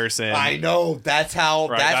interesting comparison. I know. That's how.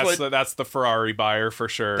 Right, that's the Ferrari buyer for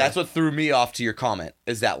sure. That's what threw me off to your comment,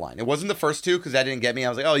 is that line. It wasn't the first two because that didn't get me. I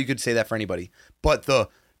was like, oh, you could say that for anybody. But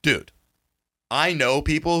dude, I know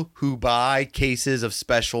people who buy cases of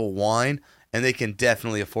special wine and they can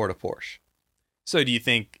definitely afford a Porsche. So do you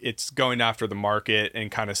think it's going after the market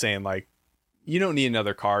and kind of saying like, you don't need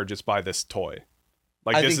another car, just buy this toy?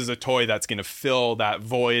 Like this is a toy that's going to fill that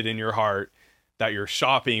void in your heart that you're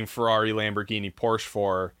shopping Ferrari, Lamborghini, Porsche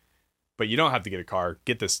for, but you don't have to get a car.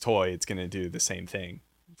 Get this toy. It's going to do the same thing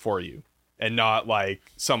for you. And not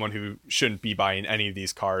like someone who shouldn't be buying any of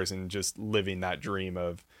these cars and just living that dream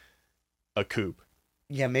of a coupe.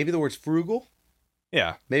 Yeah, maybe the word's frugal.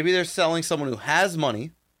 Yeah. Maybe they're selling someone who has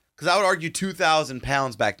money. Because I would argue 2,000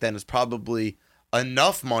 pounds back then is probably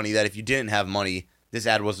enough money that if you didn't have money, this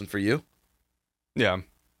ad wasn't for you. Yeah.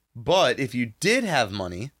 But if you did have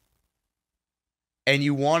money and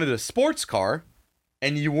you wanted a sports car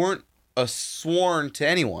and you weren't a sworn to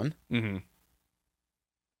anyone,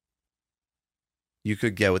 you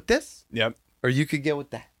could get with this. Yep. Or you could get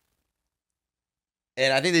with that.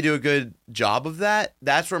 And I think they do a good job of that.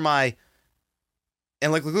 That's where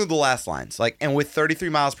and like look at the last lines. Like, and with 33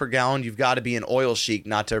 miles per gallon, you've got to be an oil chic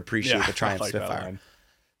not to appreciate the Triumph Spitfire.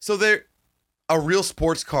 So they're a real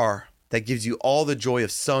sports car that gives you all the joy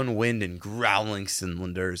of sun, wind, and growling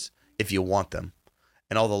cylinders if you want them.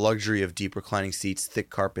 And all the luxury of deep reclining seats, thick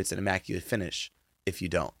carpets, and immaculate finish if you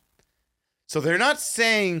don't. So they're not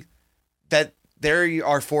saying that they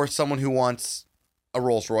are for someone who wants a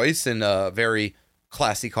Rolls Royce and a very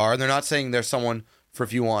classy car. They're not saying there's someone for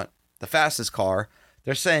if you want the fastest car.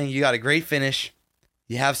 They're saying you got a great finish,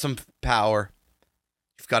 you have some power,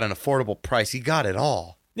 you've got an affordable price, you got it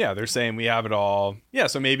all. Yeah, they're saying we have it all. Yeah,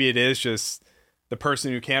 so maybe it is just the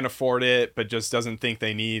person who can't afford it but just doesn't think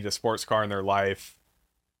they need a sports car in their life.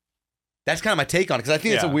 That's kind of my take on it, because I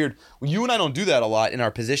think it's a weird... You and I don't do that a lot in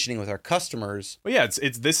our positioning with our customers. Well, yeah,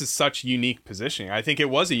 this is such unique positioning. I think it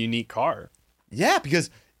was a unique car. Yeah,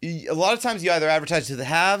 because a lot of times you either advertise to the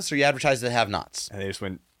haves or you advertise to the have-nots. And they just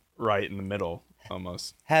went right in the middle,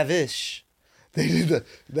 almost. Have-ish. They did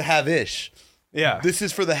the have-ish. Yeah. This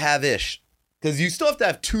is for the have-ish. Because you still have to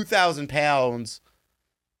have 2,000 pounds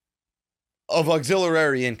of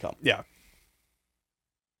auxiliary income. Yeah.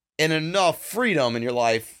 And enough freedom in your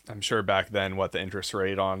life. I'm sure back then the interest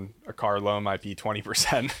rate on a car loan might be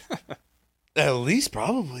 20%. At least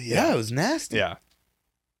probably. Yeah, it was nasty. Yeah.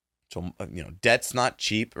 So, debt's not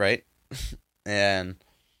cheap, right? And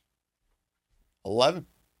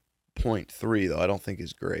 11.3, though, I don't think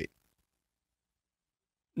is great.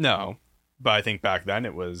 No, but I think back then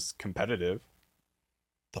it was competitive.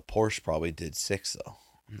 The Porsche probably did 6, though.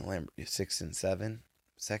 And the Lamborghini, 6 and 7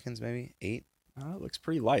 seconds, maybe 8. Oh, it looks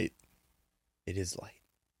pretty light. It is light.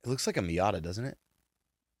 It looks like a Miata, doesn't it?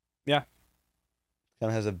 Yeah. Kind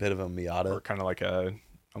of has a bit of a Miata. Or kind of like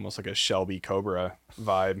almost like a Shelby Cobra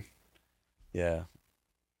vibe. Yeah.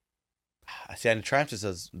 I see, and Triumph just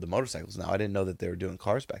does the motorcycles now. I didn't know that they were doing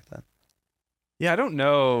cars back then. Yeah, I don't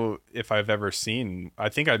know if I've ever seen... I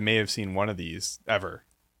think I may have seen one of these ever.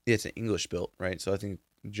 Yeah, it's an English built, right? So I think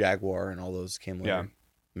Jaguar and all those came later. Yeah.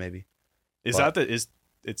 Maybe.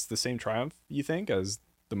 It's the same Triumph, you think, as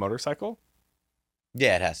the motorcycle?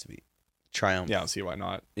 Yeah, it has to be. Triumph. Yeah, I don't see why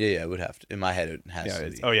not. Yeah, it would have to. In my head, it has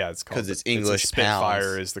to be. Oh, yeah, it's called... Because it's English Spitfire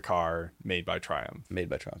pounds. is the car made by Triumph. Made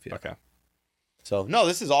by Triumph, yeah. Okay. So, no,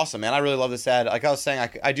 this is awesome, man. I really love this ad. Like I was saying,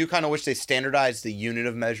 I do kind of wish they standardized the unit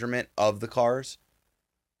of measurement of the cars.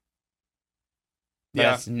 But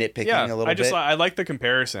that's nitpicking a little bit. I like the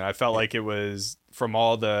comparison. I felt like it was, from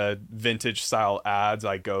all the vintage style ads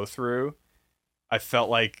I go through, I felt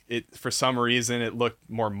like it, for some reason, it looked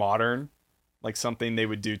more modern, like something they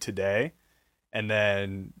would do today. And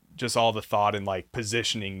then just all the thought in like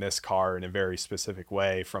positioning this car in a very specific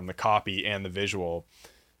way from the copy and the visual.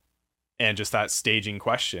 And just that staging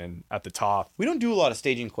question at the top. We don't do a lot of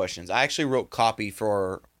staging questions. I actually wrote copy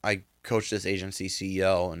I coached this agency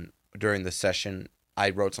CEO, and during the session,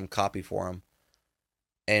 I wrote some copy for him.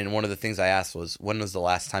 And one of the things I asked was, when was the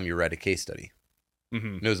last time you read a case study?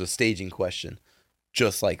 Mm-hmm. And it was a staging question,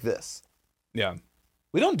 just like this. Yeah.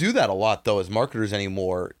 We don't do that a lot, though, as marketers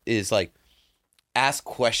anymore, is like ask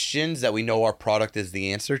questions that we know our product is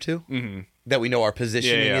the answer to, mm-hmm. that we know our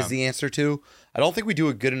positioning is the answer to. I don't think we do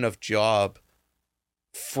a good enough job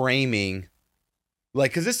framing,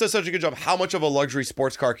 like, because this does such a good job. How much of a luxury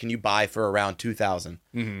sports car can you buy for around $2,000?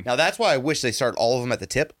 Mm-hmm. Now, that's why I wish they started all of them at the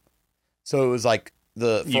tip. So it was like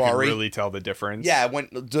the Ferrari. You can really tell the difference. Yeah, it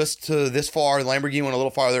went just to this far. Lamborghini went a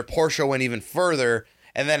little farther. Porsche went even further.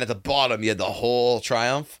 and then at the bottom you had the whole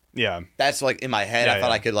Triumph. Yeah. That's like in my head. Yeah, I thought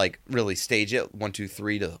yeah. I could like really stage it 1, 2,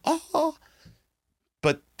 3 to oh.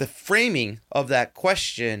 But the framing of that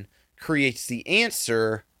question creates the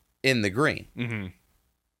answer in the green. Mm-hmm.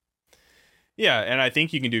 Yeah, and I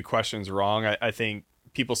think you can do questions wrong. I think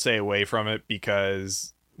people stay away from it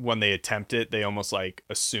because when they attempt it, they almost like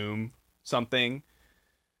assume something.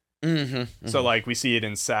 Mm-hmm. So like we see it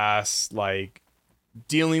in SaaS, like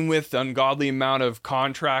dealing with the ungodly amount of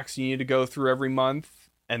contracts you need to go through every month.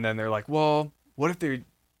 And then they're like, well, what if they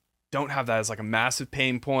don't have that as like a massive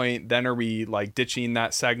pain point? Then are we like ditching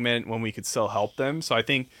that segment when we could still help them? So I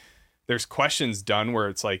think there's questions done where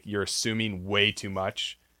it's like you're assuming way too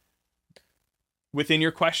much within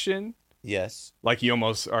your question. Yes. Like you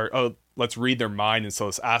almost are, oh, let's read their mind. And so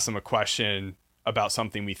let's ask them a question about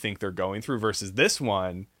something we think they're going through, versus this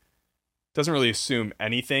one doesn't really assume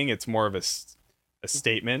anything. It's more of a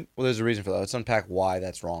statement. Well, there's a reason for that. Let's unpack why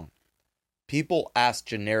that's wrong. People ask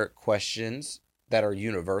generic questions that are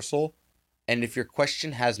universal, and if your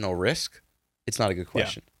question has no risk, it's not a good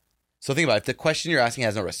question. Yeah. So think about it. If the question you're asking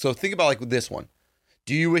has no risk. So think about like this one.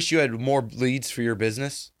 Do you wish you had more leads for your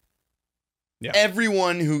business? Yeah.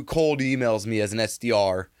 Everyone who cold emails me as an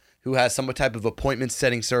SDR, who has some type of appointment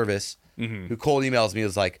setting service, who cold emails me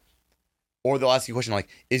is like, or they'll ask you a question like,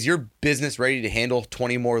 is your business ready to handle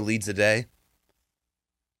 20 more leads a day?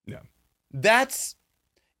 Yeah. That's,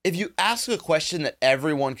 if you ask a question that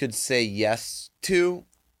everyone could say yes to,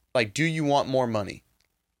 like, do you want more money?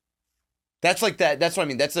 That's like that. That's what I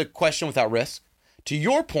mean. That's a question without risk. To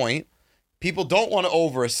your point, people don't want to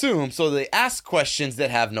overassume, so they ask questions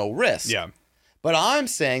that have no risk. Yeah. But I'm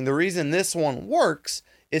saying the reason this one works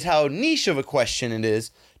is how niche of a question it is,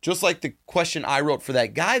 just like the question I wrote for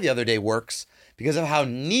that guy the other day works because of how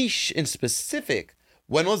niche and specific.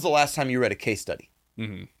 When was the last time you read a case study?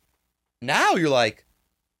 Mm-hmm. Now you're like,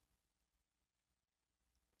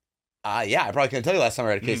 yeah, I probably couldn't tell you last time I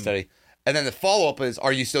read a case study. And then the follow-up is,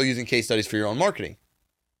 are you still using case studies for your own marketing?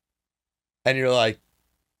 And you're like,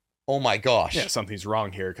 oh my gosh. Yeah, something's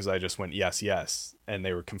wrong here because I just went yes, yes, and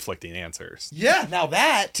they were conflicting answers. Yeah, now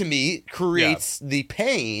that, to me, creates the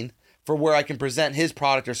pain for where I can present his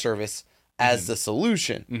product or service as the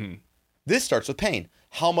solution. Mm-hmm. This starts with pain.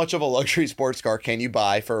 How much of a luxury sports car can you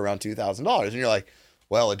buy for around $2,000? And you're like,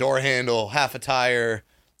 well, a door handle, half a tire,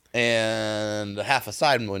 and half a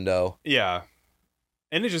side window. Yeah.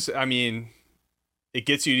 And it just, I mean, it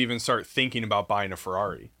gets you to even start thinking about buying a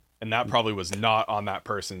Ferrari. And that probably was not on that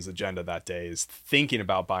person's agenda that day, is thinking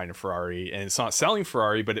about buying a Ferrari. And it's not selling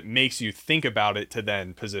Ferrari, but it makes you think about it to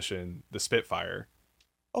then position the Spitfire.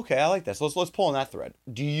 Okay, I like that. So let's pull on that thread.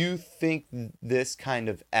 Do you think this kind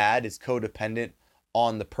of ad is codependent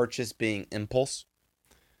on the purchase being impulse?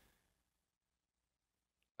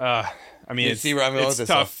 I mean, You it's, see where I'm going with it's this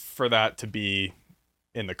tough stuff? for that to be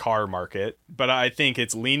in the car market, but I think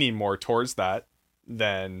it's leaning more towards that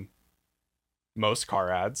than most car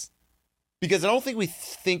ads. Because I don't think we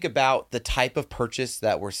think about the type of purchase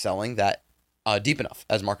that we're selling that deep enough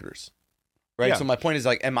as marketers, right? Yeah. So my point is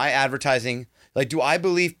like, am I advertising? Like, do I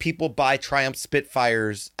believe people buy Triumph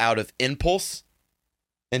Spitfires out of impulse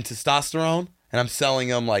and testosterone? And I'm selling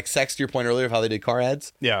them like sex, to your point earlier of how they did car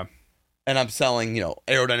ads. Yeah. And I'm selling,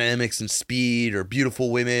 aerodynamics and speed or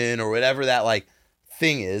beautiful women or whatever that like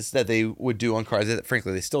thing is that they would do on cars that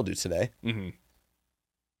frankly they still do today. Mm-hmm.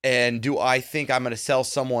 And do I think I'm going to sell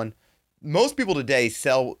someone? Most people today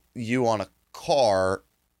sell you on a car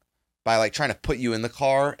by like trying to put you in the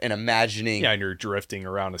car and imagining. Yeah, and you're drifting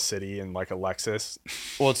around a city in like a Lexus.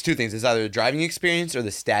 Well, it's two things. It's either the driving experience or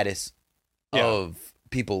the status of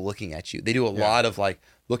people looking at you. They do a lot of like,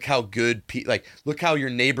 look how good, look how your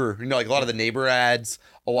neighbor, like a lot of the neighbor ads,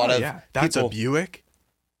 a lot of that's people, a Buick.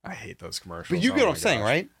 I hate those commercials. But you get what I'm saying,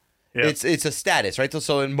 right? Yep. It's a status, right?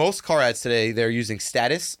 So in most car ads today, they're using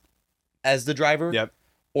status as the driver. Yep.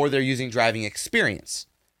 Or they're using driving experience.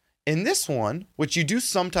 In this one, which you do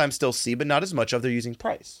sometimes still see, but not as much of, they're using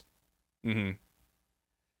price. Mm-hmm.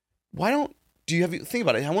 Think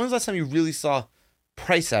about it. When was the last time you really saw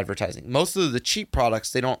price advertising? Most of the cheap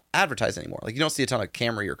products, they don't advertise anymore. Like, you don't see a ton of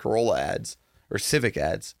Camry or Corolla ads or Civic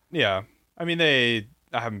ads. Yeah. I mean, I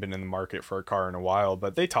haven't been in the market for a car in a while,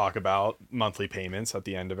 but they talk about monthly payments at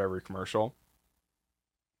the end of every commercial.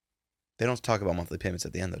 They don't talk about monthly payments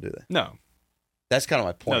at the end, though, do they? No. That's kind of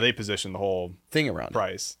my point. No, they position the whole thing around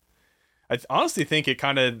price. I honestly think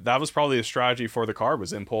that was probably a strategy for the car,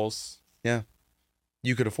 was impulse. Yeah.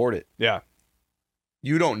 You could afford it. Yeah.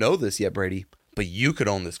 You don't know this yet, Brady, but you could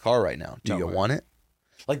own this car right now. Do you want it?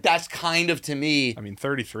 Like, that's kind of, to me. I mean,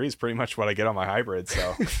 33 is pretty much what I get on my hybrid,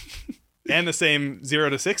 so. And the same 0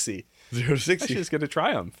 to 60. 0 to I 60. should just get a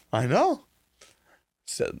Triumph. I know.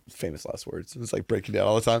 Said famous last words. It's like breaking down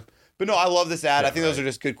all the time. But no, I love this ad. Yeah, I think those are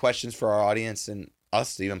just good questions for our audience and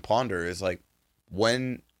us to even ponder. Is like,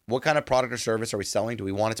 what kind of product or service are we selling? Do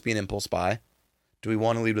we want it to be an impulse buy? Do we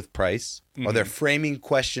want to lead with price? Are there framing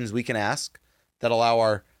questions we can ask that allow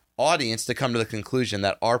our audience to come to the conclusion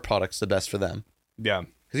that our product's the best for them? Yeah.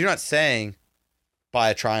 Because you're not saying buy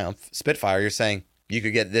a Triumph Spitfire. You're saying you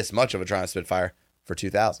could get this much of a Triumph Spitfire for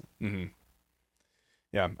 $2,000. Mm-hmm.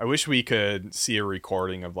 Yeah. I wish we could see a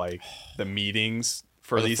recording of like the meetings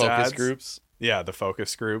for Or the these focus ads. groups. Yeah, the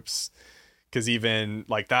focus groups. Because even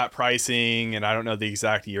like that pricing, and I don't know the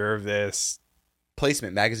exact year of this.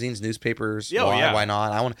 Placement, magazines, newspapers. Oh, yeah. Why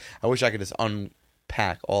not? I wish I could just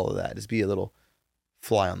unpack all of that. Just be a little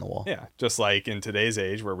fly on the wall. Yeah, just like in today's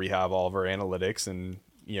age where we have all of our analytics and,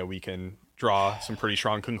 we can draw some pretty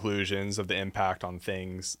strong conclusions of the impact on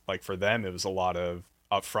things. Like for them, it was a lot of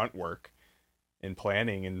upfront work in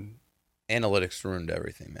planning and Analytics ruined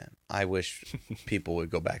everything, man. I wish people would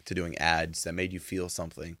go back to doing ads that made you feel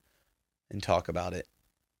something and talk about it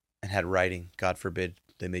and had writing. God forbid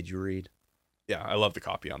they made you read. yeah, I love the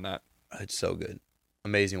copy on that. It's so good.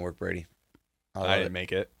 Amazing work, Brady. I didn't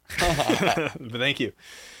make it. But thank you.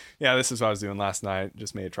 Yeah, this is what I was doing last night.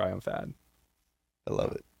 Just made a Triumph ad. I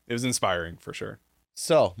love it. It was inspiring for sure.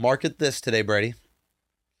 So, market this today, Brady.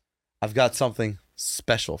 I've got something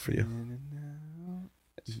special for you.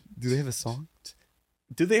 Do they have a song?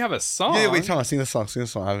 Do they have a song? Yeah, wait, tell me. Sing the song. Sing the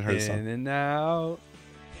song. I haven't heard the In song. and out.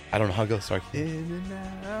 I don't know how it goes. Sorry. In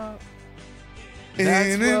and out. In That's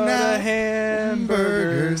and what a out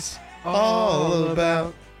hamburger's all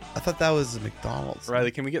about. I thought that was McDonald's.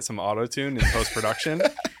 Riley, can we get some auto-tune in post-production?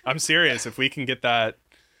 I'm serious. If we can get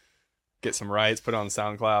some rights, put it on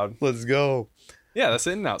SoundCloud. Let's go. Yeah, that's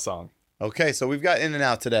the In-N-Out song. Okay, so we've got In and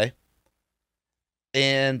Out today.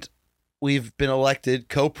 And we've been elected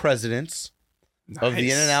co-presidents of the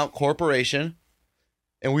Nice. In and Out Corporation.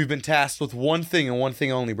 And we've been tasked with one thing and one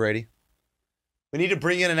thing only, Brady. We need to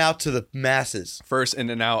bring In and Out to the masses. First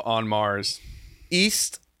In-N-Out on Mars.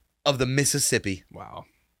 East of the Mississippi. Wow.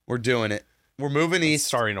 We're doing it. We're moving east.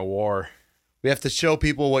 Starting a war. We have to show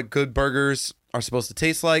people what good burgers are supposed to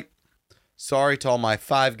taste like. Sorry to all my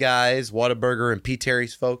Five Guys, Whataburger, and P.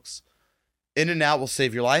 Terry's folks. In and Out will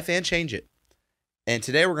save your life and change it. And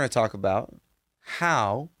today we're going to talk about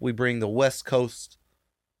how we bring the West Coast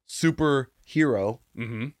superhero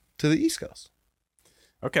Mm-hmm. to the East Coast.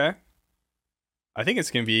 Okay. I think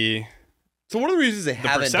it's going to be... So one of the reasons they The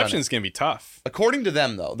haven't done perception's it, going to be tough. according to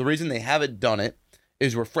them though, the reason they haven't done it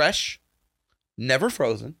is we're fresh, never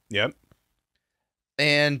frozen, Yep.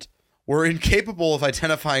 and we're incapable of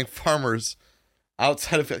identifying farmers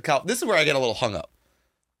outside of Cal. This is where I get a little hung up.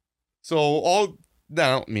 So I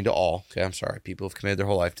don't mean to all. Okay, I'm sorry. People have committed their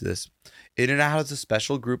whole life to this. In and Out is a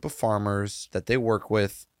special group of farmers that they work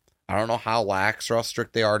with. I don't know how lax or how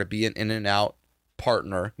strict they are to be an In and Out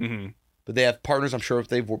partner, Mm-hmm. but they have partners I'm sure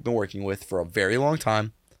they've been working with for a very long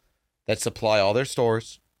time that supply all their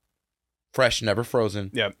stores fresh, never frozen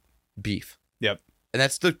Yep. beef. Yep. And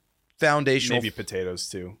that's the foundational Maybe potatoes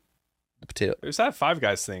too. potato. There's that Five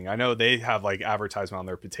Guys thing. I know they have like advertisement on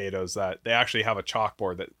their potatoes that they actually have a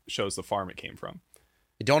chalkboard that shows the farm it came from.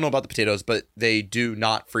 I don't know about the potatoes, but they do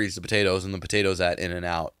not freeze the potatoes, and the potatoes at In and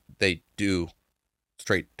Out, they do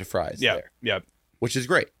straight to fries there, Yep. which is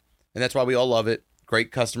great. And that's why we all love it.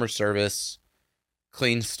 Great customer service,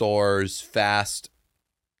 clean stores, fast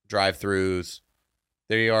drive-throughs.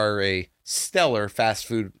 They are a stellar fast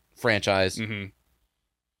food franchise, Mm-hmm.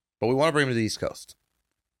 but we want to bring them to the East Coast.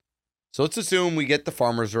 So let's assume we get the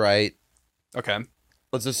farmers right. Okay.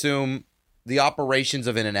 Let's assume the operations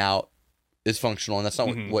of In and Out is functional, and that's not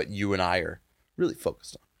Mhm. what you and I are really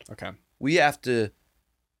focused on. Okay. We have to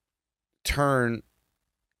turn.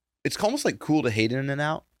 It's almost like cool to hate In and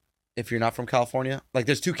Out if you're not from California. Like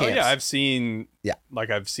there's two Oh camps. yeah, I've seen Yeah.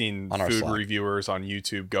 I've seen On our food Slack. reviewers on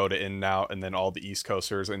YouTube go to In-N-Out, and then all the East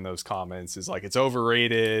Coasters in those comments is like it's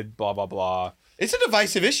overrated, blah blah blah. It's a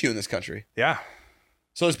divisive issue in this country. Yeah.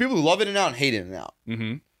 So there's people who love In and Out and hate In and Out.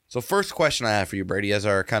 Mm-hmm. So first question I have for you, Brady, as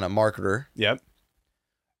our kind of marketer, Yep.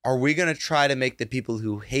 are we going to try to make the people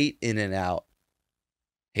who hate In and Out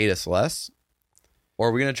hate us less? Or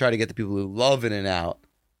are we going to try to get the people who love In and Out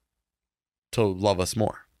to love us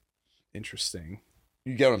more? Interesting.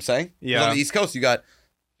 You get what I'm saying? 'Cause Yeah. on the East Coast, you got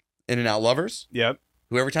In and Out lovers Yep.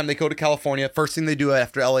 who every time they go to California, first thing they do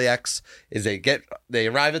after LAX is they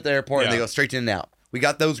arrive at the airport and they Yeah. go straight to In and Out. We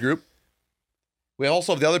got those group. We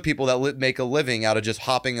also have the other people that make a living out of just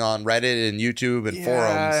hopping on Reddit and YouTube and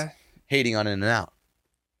forums, hating on In and Out.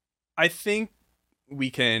 I think we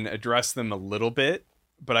can address them a little bit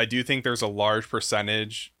but I do think there's a large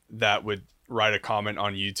percentage that would write a comment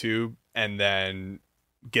on YouTube and then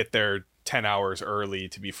get there 10 hours early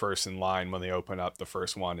to be first in line when they open up the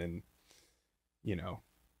first one in,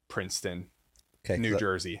 Princeton, New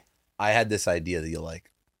Jersey. I had this idea that you'll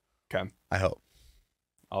like. Okay. I hope.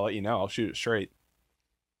 I'll let you know. I'll shoot it straight.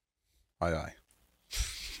 Aye.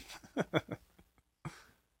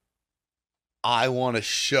 I want to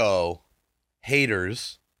show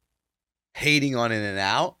haters hating on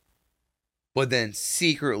In-N-Out, but then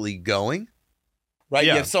secretly going. Right?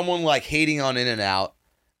 Yeah. You have someone like hating on In-N-Out,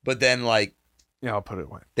 but then like I'll put it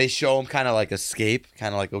away. they show them kind of like escape,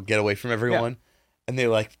 kind of like go get away from everyone. And they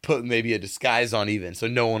like put maybe a disguise on even so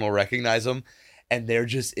no one will recognize them. And they're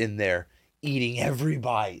just in there eating every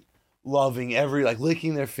bite, loving every, like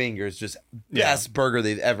licking their fingers, just best burger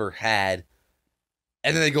they've ever had.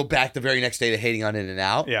 And then they go back the very next day to hating on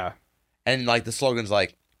In-N-Out. Yeah. And like the slogan's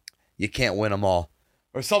like, you can't win them all.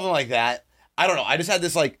 Or something like that. I don't know. I just had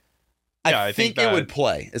this like, I think it would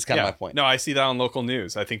play is kind of my point. No, I see that on local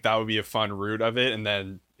news. I think that would be a fun route of it. And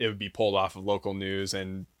then it would be pulled off of local news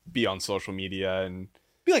and be on social media and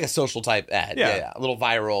be like a social type ad. Yeah. A little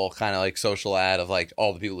viral kind of like social ad of like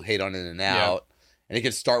all the people who hate on In-N-Out. And it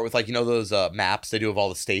could start with like, those maps they do of all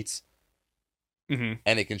the states. Mm-hmm.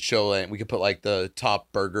 And it can show, and we could put like the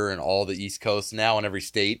top burger in all the East Coast now, and every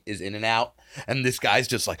state is In-N-Out. And this guy's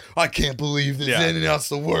just like, I can't believe this In-N-Out's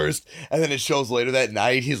the worst. And then it shows later that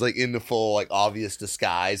night he's like in the full like obvious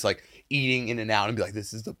disguise, like eating In-N-Out and be like,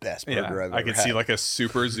 this is the best burger I've ever had. I could see like a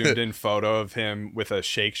super zoomed in photo of him with a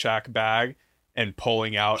Shake Shack bag and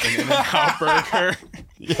pulling out an In-N-Out burger.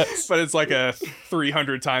 Yes. But it's like a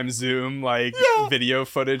 300 times zoom, like video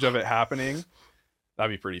footage of it happening.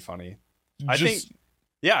 That'd be pretty funny. I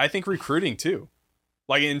think recruiting too.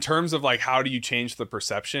 Like in terms of like how do you change the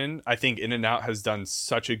perception? I think In-N-Out has done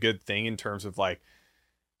such a good thing in terms of like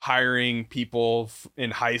hiring people in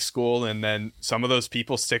high school, and then some of those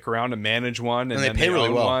people stick around to manage one, and they then pay really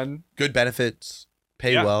own well. One. Good benefits,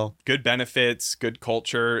 pay well. Good benefits, good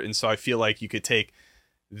culture, and so I feel like you could take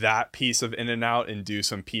that piece of In-N-Out and do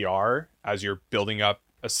some PR as you're building up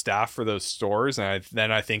a staff for those stores, and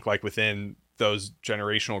then I think like within those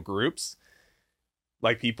generational groups,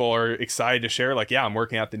 like people are excited to share like, I'm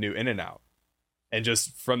working at the new In-N-Out. And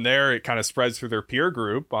just from there, it kind of spreads through their peer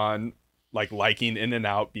group on like liking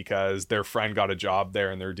In-N-Out because their friend got a job there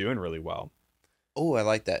and they're doing really well. Oh, I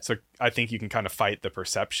like that. So I think you can kind of fight the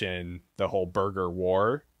perception, the whole burger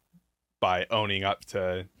war, by owning up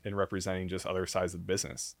to and representing just other sides of the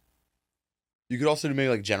business. You could also do maybe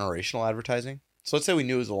like generational advertising. So let's say we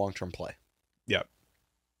knew it was a long-term play. Yep.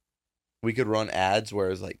 We could run ads where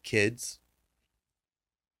it's like kids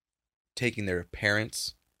taking their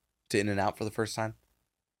parents to In-N-Out for the first time.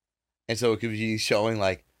 And so it could be showing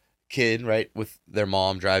like kid, right, with their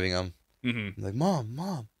mom driving them. Mm-hmm. Like,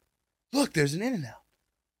 mom, look, there's an In-N-Out.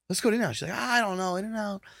 Let's go to In-N-Out. She's like, I don't know,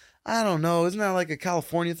 In-N-Out. I don't know. Isn't that like a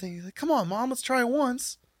California thing? He's like, come on, mom, let's try it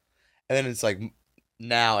once. And then it's like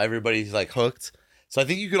now everybody's like hooked. So I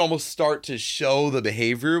think you could almost start to show the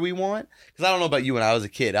behavior we want. Because I don't know about you, when I was a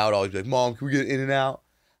kid, I would always be like, Mom, can we get In-N-Out?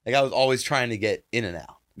 Like I was always trying to get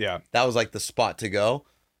In-N-Out. Yeah. That was like the spot to go.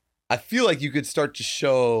 I feel like you could start to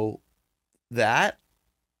show that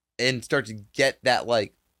and start to get that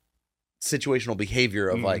like situational behavior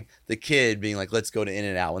of like the kid being like, let's go to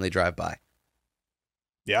In-N-Out when they drive by.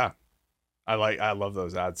 Yeah. I love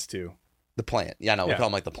those ads too. The plant. Yeah, no, we call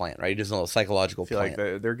them like the plant, right? Just a little psychological I feel plant.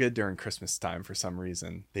 like they're good during Christmas time for some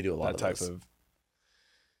reason. They do a lot that of type those. of.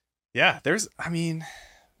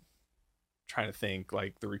 Trying to think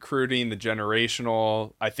like the recruiting, the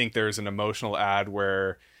generational. I think there's an emotional ad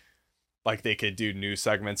where like they could do news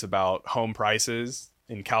segments about home prices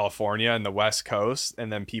in California and the West Coast,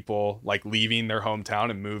 and then people like leaving their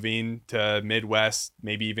hometown and moving to Midwest,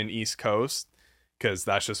 maybe even East Coast, because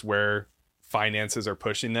that's just where finances are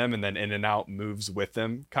pushing them, and then In-N-Out moves with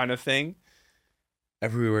them kind of thing.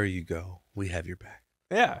 Everywhere you go, we have your back.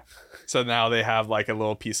 Yeah. So now they have like a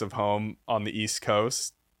little piece of home on the East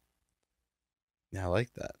Coast. Yeah, I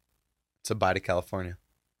like that. It's a bye to California.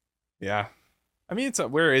 Yeah. I mean,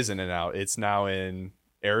 where is In-N-Out? It's now in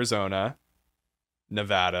Arizona,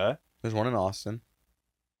 Nevada. There's one in Austin.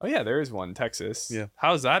 Oh yeah, there is one in Texas. Yeah.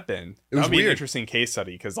 How's that been? It was That'd be an weird. interesting case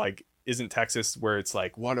study, because like, isn't Texas where it's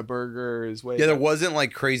like Whataburger is way? Yeah, there wasn't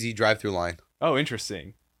like crazy drive-through line. Oh,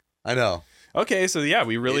 interesting. I know. Okay, so yeah,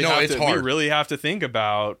 we really have to think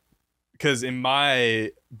about, because in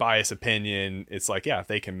my biased opinion, it's like, yeah, if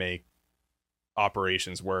they can make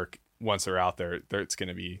operations work once they're out there, it's going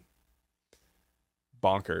to be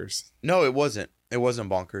bonkers. No, it wasn't. It wasn't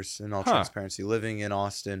bonkers in all transparency. Living in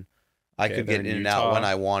Austin, I Okay, could they're get in in and out Utah. when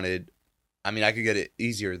I wanted. I mean, I could get it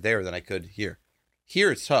easier there than I could here.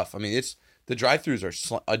 Here it's tough. I mean, it's the drive-throughs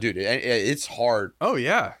are dude. It's hard. Oh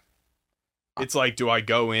yeah. It's like, do I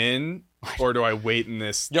go in or do I wait in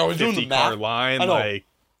this Yo, I was doing the 50 car math. line? I know. Like,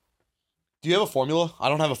 Do you have a formula? I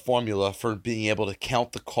don't have a formula for being able to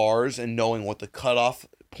count the cars and knowing what the cutoff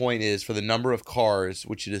point is for the number of cars,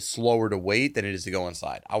 which it is slower to wait than it is to go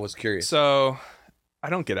inside. I was curious. so I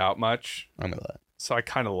don't get out much. I know that. So I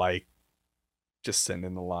kind of like just sitting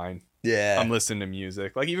in the line. Yeah. I'm listening to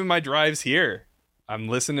music. Like even my drives here, I'm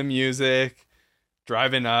listening to music,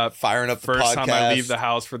 driving up. Firing up the First time I podcast. leave the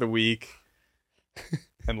house for the week.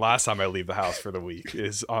 And last time I leave the house for the week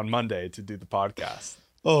is on Monday to do the podcast.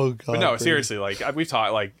 Oh god. But no, Brady. seriously, like we've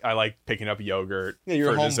talked, like I like picking up yogurt. Yeah,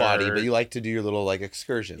 you're a for homebody, dessert. but you like to do your little like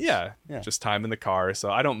excursions. Yeah, Yeah. just time in the car.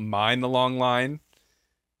 So I don't mind the long line,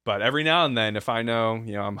 but every now and then, if I know,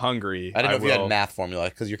 I'm hungry, I didn't know if will. you had a math formula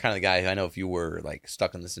because you're kind of the guy who I know if you were like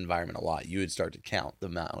stuck in this environment a lot, you would start to count the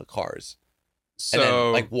amount of cars. And then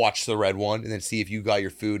So like watch the red one and then see if you got your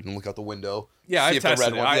food and look out the window. yeah, see I've if the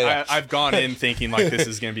tested red it. one- yeah. I've gone in thinking like this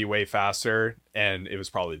is going to be way faster, and it was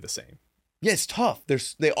probably the same. Yeah, it's tough.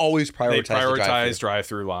 They always prioritize. They the prioritize drive-thru.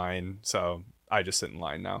 drive-through line, so I just sit in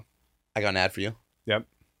line now. I got an ad for you. Yep.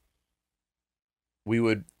 We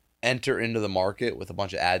would enter into the market with a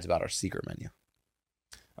bunch of ads about our secret menu.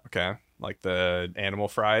 Okay, like the animal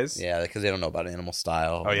fries. Yeah, because they don't know about animal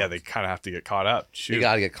style. Oh yeah, they kind of have to get caught up. Shoot. You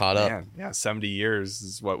got to get caught up. Man, yeah, 70 years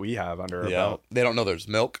is what we have under our Yeah. belt. They don't know there's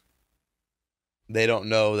milk. They don't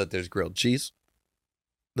know that there's grilled cheese.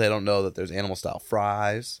 They don't know that there's animal style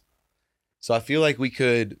fries. So I feel like we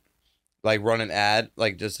could like run an ad,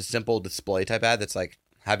 like just a simple display type ad that's like,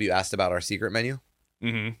 have you asked about our secret menu?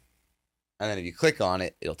 Mm-hmm. And then if you click on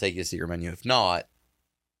it, it'll take you to secret menu. If not,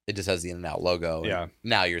 it just has the In-N-Out logo. And Yeah.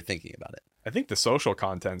 now you're thinking about it. I think the social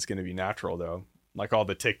content's going to be natural though. Like all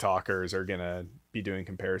the TikTokers are going to be doing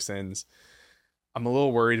comparisons. I'm a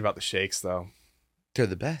little worried about the shakes though. They're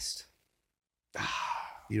the best.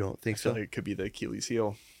 You don't I think feel so? like it could be the Achilles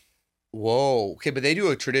heel. Whoa. Okay, but they do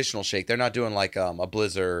a traditional shake. They're not doing like a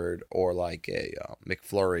Blizzard or like a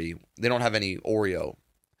McFlurry. They don't have any Oreo.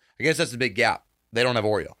 I guess that's the big gap. They don't have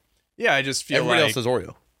Oreo. Yeah, I just feel Everybody like else has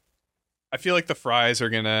Oreo. I feel like the fries are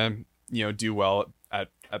going to, do well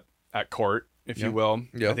at court, if Yeah. you will.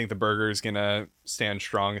 Yeah. I think the burger is going to stand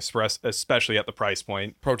strong, especially at the price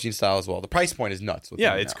point. Protein style as well. The price point is nuts. With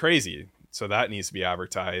Yeah, In-N-Out. it's crazy. So that needs to be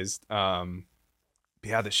advertised. But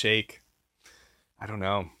yeah, the shake. I don't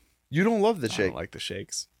know. You don't love the I shake. don't like the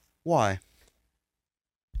shakes. Why?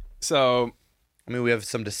 So I mean, we have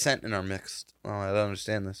some dissent in our mix. Oh, I don't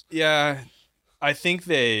understand this. yeah, I think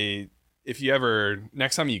if you ever,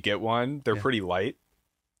 next time you get one, they're Yeah. pretty light.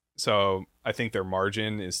 So I think their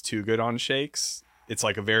margin is too good on shakes. It's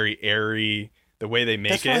like a very airy, the way they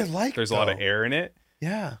make That's what I it. like, There's a lot of though. air in it.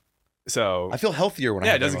 Yeah. So I feel healthier when I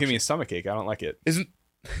yeah, it have doesn't give me a milkshake. stomachache. I don't like it. Isn't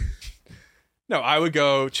No, I would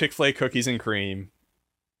go Chick-fil-A cookies and cream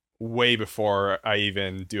way before I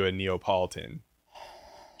even do a Neapolitan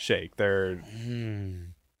shake. They're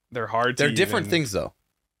hard to They're different even- things though.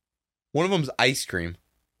 One of them's ice cream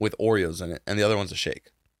with Oreos in it, and the other one's a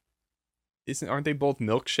shake. Aren't they both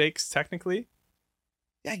milkshakes technically?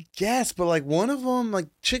 Yeah, I guess, but like one of them, like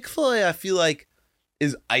Chick-fil-A, I feel like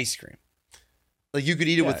is ice cream. Like you could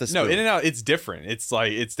eat it with a spoon. No, In-N-Out, it's different. It's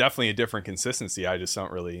like it's definitely a different consistency. I just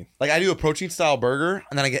don't really. Like I do a protein style burger,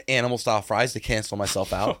 and then I get animal style fries to cancel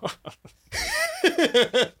myself out.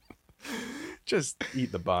 Just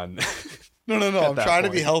eat the bun. No. At I'm that trying to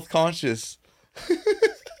be point. health conscious.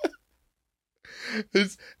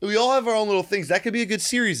 We all have our own little things. That could be a good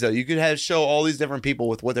series, though. You could have show all these different people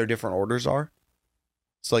with what their different orders are.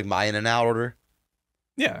 So, like my In-N-Out order,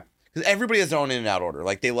 Yeah. because everybody has their own In-N-Out order.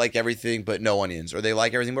 Like they like everything but no onions, or they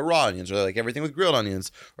like everything but raw onions, or they like everything with grilled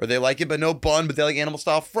onions, or they like it but no bun, but they like animal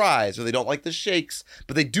style fries, or they don't like the shakes,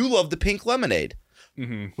 but they do love the pink lemonade.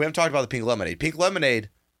 hmm We haven't talked about the pink lemonade. Pink lemonade,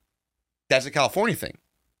 that's a California thing.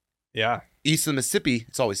 Yeah. East of the Mississippi,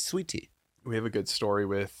 it's always sweet tea. We have a good story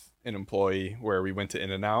with an employee where we went to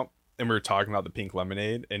In-N-Out and we were talking about the pink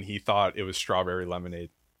lemonade, and he thought it was strawberry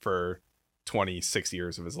lemonade for 26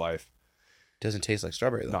 years of his life. Doesn't taste like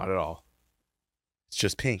strawberry though. Not at all. It's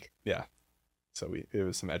just pink. Yeah. So it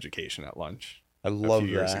was some education at lunch I a love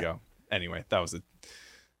few that. years ago. Anyway, that was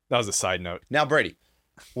a side note. Now, Brady,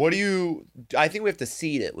 I think we have to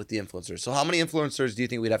seed it with the influencers. So how many influencers do you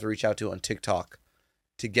think we'd have to reach out to on TikTok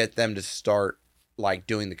to get them to start like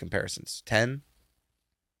doing the comparisons? 10,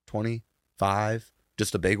 20, 5,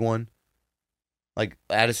 just a big one? Like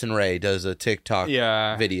Addison Rae does a TikTok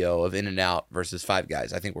Yeah. video of In-N-Out versus Five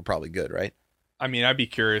Guys. I think we're probably good, right? I mean, I'd be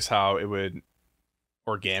curious how it would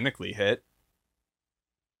organically hit.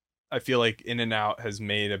 I feel like In-N-Out has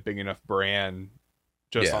made a big enough brand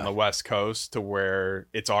just on the West Coast to where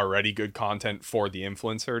it's already good content for the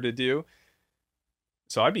influencer to do.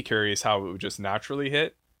 So I'd be curious how it would just naturally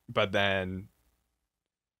hit, but then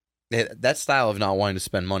that style of not wanting to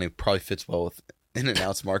spend money probably fits well with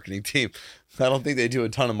In-N-Out's marketing team. I don't think they do a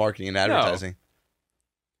ton of marketing and advertising. No.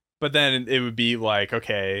 But then it would be like,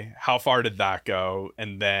 okay, how far did that go?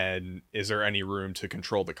 And then is there any room to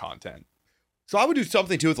control the content? So I would do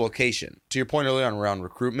something too with location. To your point earlier on around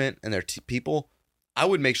recruitment and their people, I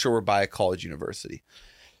would make sure we're by a college university.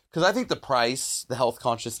 Because I think the price, the health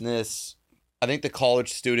consciousness, I think the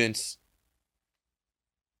college students,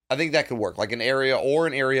 I think that could work. Like an area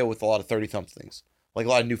with a lot of 30-somethings. Like a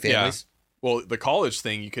lot of new families. Yeah. Well, the college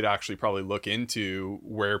thing, you could actually probably look into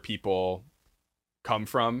where people come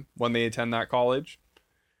from when they attend that college.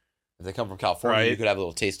 If they come from California, right. You could have a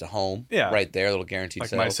little taste of home. Yeah. Right there, a little guaranteed like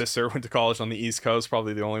sales. My sister went to college on the East Coast,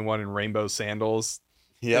 probably the only one in rainbow sandals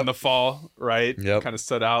Yep. in the fall, right? Yep. Kind of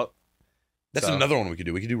stood out. That's another one we could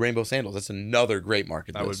do. We could do rainbow sandals. That's another great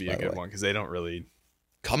market. That would be a good one because they don't really...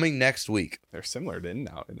 Coming next week. They're similar to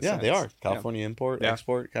In-N-Out. Yeah, they are. California import,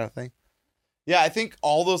 export kind of thing. Yeah, I think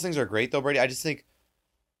all those things are great though, Brady. I just think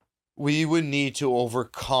we would need to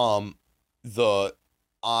overcome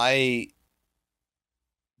I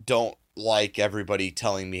don't like everybody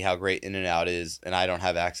telling me how great In-N-Out is, and I don't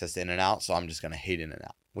have access to In-N-Out, so I'm just going to hate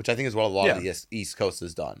In-N-Out, which I think is what a lot of the East Coast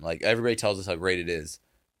has done. Like, everybody tells us how great it is,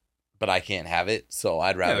 but I can't have it, so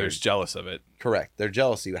I'd rather... they're just jealous of it. Correct. They're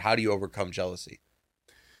jealousy, but how do you overcome jealousy?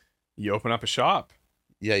 You open up a shop.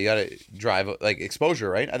 Yeah, you got to drive, like, exposure,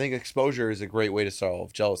 right? I think exposure is a great way to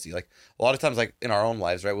solve jealousy. Like, a lot of times, like, in our own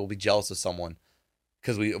lives, right, we'll be jealous of someone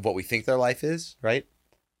because of what we think their life is, right?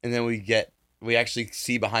 And then we actually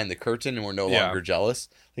see behind the curtain and we're no longer jealous.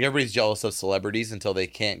 Like, everybody's jealous of celebrities until they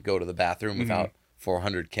can't go to the bathroom without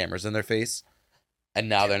 400 cameras in their face. And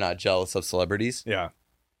now they're not jealous of celebrities. Yeah.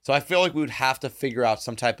 So I feel like we would have to figure out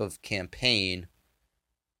some type of campaign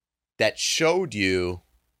that showed you,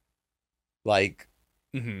 like,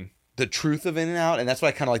 the truth of In-N-Out. And that's why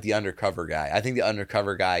I kind of like the undercover guy. I think the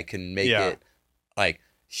undercover guy can make it, like,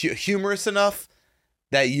 humorous enough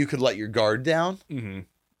that you could let your guard down.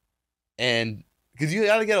 And because you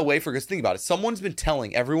got to get away from, because think about it. Someone's been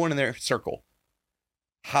telling everyone in their circle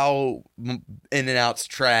how In-N-Out's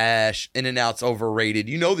trash, In-N-Out's overrated.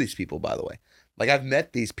 You know these people, by the way. Like, I've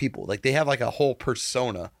met these people. Like, they have like a whole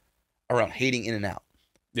persona around hating In-N-Out.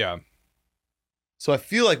 Yeah. So I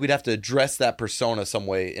feel like we'd have to address that persona some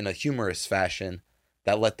way in a humorous fashion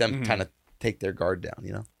that let them kind of take their guard down,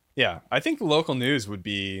 you know? Yeah. I think the local news would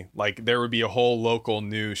be, like, there would be a whole local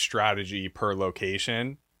news strategy per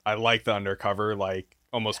location. I like the undercover, like,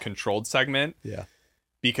 almost controlled segment. Yeah.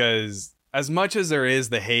 Because as much as there is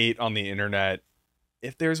the hate on the internet,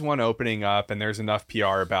 if there's one opening up and there's enough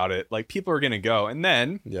PR about it, like, people are going to go. And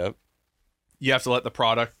then you have to let the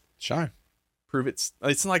product shine. Prove it's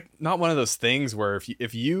like not one of those things where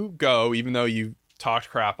if you go, even though you talked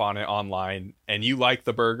crap on it online and you like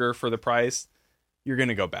the burger for the price, you're going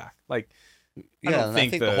to go back. Like, I don't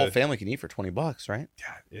think the whole family can eat for $20, right?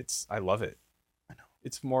 Yeah, I love it. I know.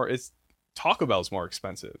 It's Taco Bell's more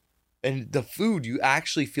expensive. And the food, you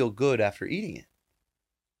actually feel good after eating it.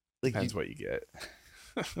 Like, that's what you get.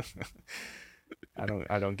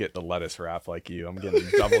 I don't get the lettuce wrap like you. I'm getting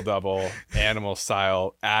double animal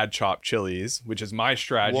style, add chopped chilies, which is my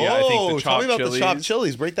strategy. Whoa, I think the tell me about chilies, the chopped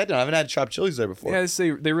chilies. Break that down. I haven't had chopped chilies there before. Yeah,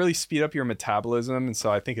 they really speed up your metabolism, and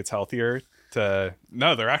so I think it's healthier to.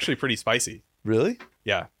 No, they're actually pretty spicy. Really?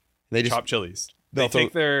 Yeah, they just chopped chilies. They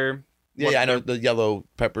take their I know the yellow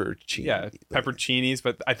peppercini. Yeah, pepperoncinis,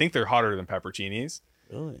 but I think they're hotter than pepperoncinis.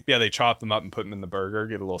 Really? Yeah, they chop them up and put them in the burger,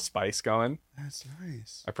 get a little spice going. That's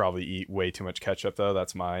nice. I probably eat way too much ketchup, though.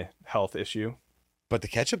 That's my health issue. But the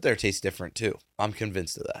ketchup there tastes different, too. I'm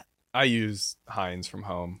convinced of that. I use Heinz from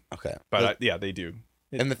home. Okay. But they do.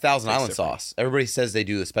 And the Thousand Island sauce. Everybody says they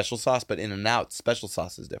do the special sauce, but In-N-Out, special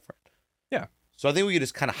sauce is different. Yeah. So I think we could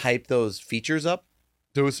just kind of hype those features up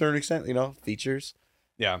to a certain extent, features.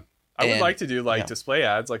 Yeah. I would like to do, display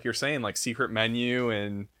ads, like you're saying, like secret menu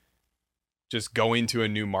and just going to a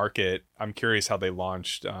new market. I'm curious how they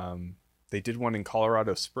launched. They did one in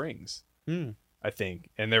Colorado Springs, I think.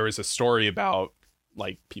 And there was a story about,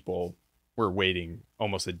 like, people were waiting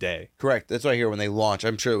almost a day. Correct. That's what I hear when they launch.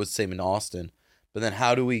 I'm sure it was the same in Austin. But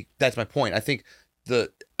then that's my point. I think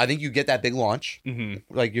you get that big launch,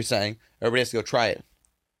 like you're saying. Everybody has to go try it.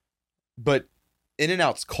 But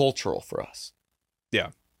In-N-Out's cultural for us. Yeah.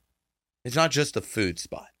 It's not just a food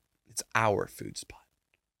spot. It's our food spot.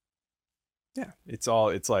 Yeah, it's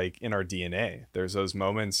like in our DNA. There's those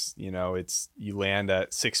moments, it's you land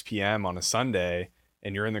at 6 p.m. on a Sunday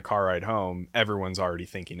and you're in the car ride home. Everyone's already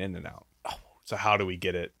thinking In-N-Out. Oh, so how do we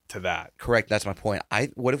get it to that? Correct. That's my point.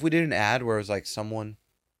 What if we did an ad where it was like it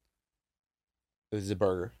was a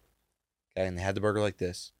burger, okay, and they had the burger like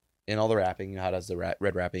this, and all the wrapping, how it has the red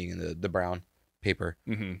wrapping and the brown paper,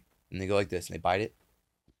 Mm-hmm. and they go like this, and they bite it,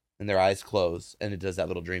 and their eyes close, and it does that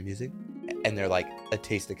little dream music, and they're like, a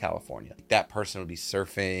taste of California. That person would be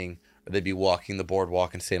surfing, or they'd be walking the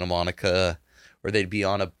boardwalk in Santa Monica, or they'd be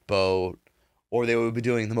on a boat, or they would be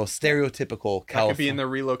doing the most stereotypical California. That could be in the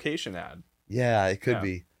relocation ad. Yeah, it could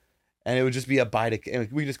be. And it would just be a bite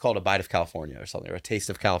of, we just call it a bite of California or something, or a taste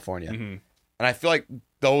of California. Mm-hmm. And I feel like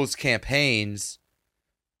those campaigns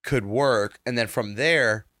could work. And then from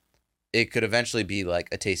there, it could eventually be like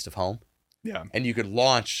a taste of home. Yeah. And you could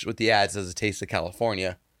launch with the ads as a taste of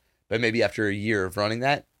California. But maybe after a year of running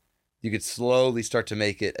that, you could slowly start to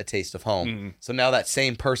make it a taste of home. Mm-hmm. So now that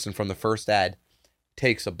same person from the first ad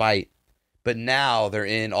takes a bite, but now they're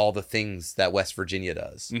in all the things that West Virginia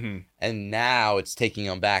does. Mm-hmm. And now it's taking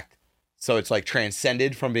them back. So it's like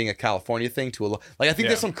transcended from being a California thing to I think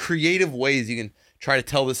there's some creative ways you can try to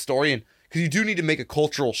tell this story, and because you do need to make a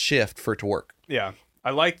cultural shift for it to work. Yeah.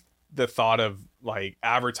 I like the thought of like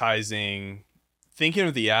advertising, thinking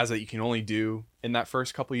of the ads that you can only do in that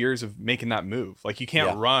first couple of years of making that move. Like you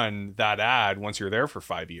can't run that ad once you're there for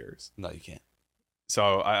 5 years. No, you can't.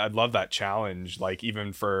 So I'd love that challenge. Like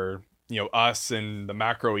even for, us and the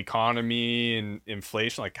macro economy and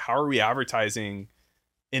inflation, like how are we advertising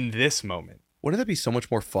in this moment? Wouldn't that be so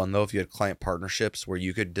much more fun though if you had client partnerships where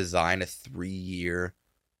you could design a 3-year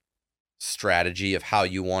strategy of how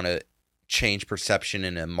you want to change perception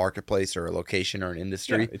in a marketplace or a location or an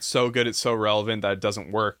industry? Yeah, it's so good, it's so relevant that it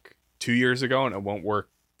doesn't work 2 years ago and it won't work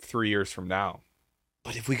 3 years from now.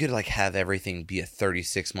 But if we could like have everything be a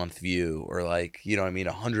 36-month view or like, a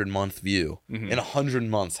 100-month view, in 100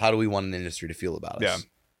 months, how do we want an industry to feel about us? Yeah.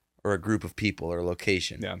 Or a group of people or a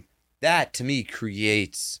location? Yeah. That to me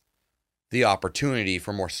creates the opportunity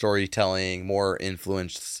for more storytelling, more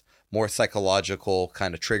influence, more psychological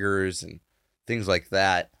kind of triggers and things like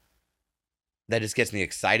that. That just gets me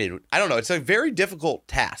excited. I don't know. It's a very difficult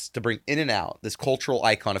task to bring In-N-Out, this cultural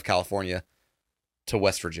icon of California, to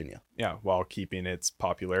West Virginia. Yeah, while keeping its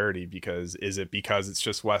popularity. Because is it because it's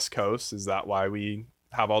just West Coast? Is that why we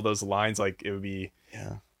have all those lines? Like it would be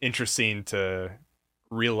interesting to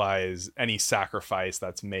realize any sacrifice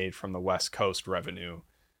that's made from the West Coast revenue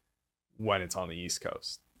when it's on the East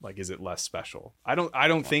Coast. Like, is it less special? I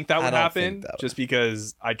don't think that would happen. Just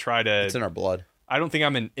because it's in our blood. I don't think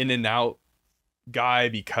I'm an In-N-Out guy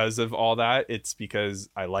because of all that. It's because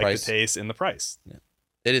I like the taste and the price. Yeah.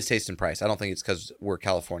 It is taste and price. I don't think it's because we're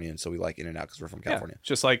Californian, so we like In-N-Out because we're from California. Yeah,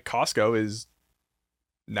 just like Costco is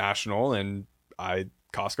national and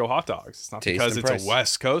Costco hot dogs. It's not taste because it's price. A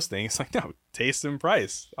West Coast thing. It's like, no, taste and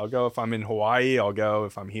price. I'll go if I'm in Hawaii. I'll go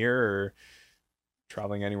if I'm here or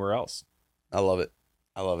traveling anywhere else. I love it.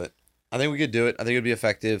 I think we could do it. I think it would be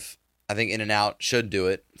effective. I think In-N-Out should do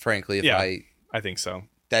it, frankly. I think so.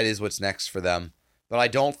 That is what's next for them. But I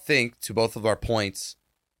don't think, to both of our points,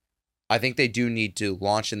 I think they do need to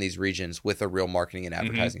launch in these regions with a real marketing and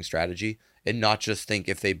advertising strategy and not just think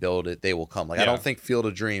if they build it, they will come. Like I don't think Field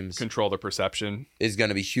of Dreams control the perception is going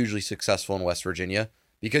to be hugely successful in West Virginia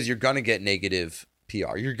because you're going to get negative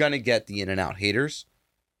PR. You're going to get the In-N-Out haters.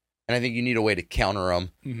 And I think you need a way to counter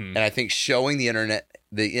them. And I think showing the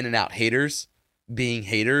In-N-Out haters being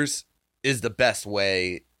haters is the best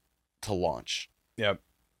way to launch. Yep.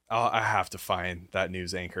 I have to find that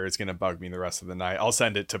news anchor. It's going to bug me the rest of the night. I'll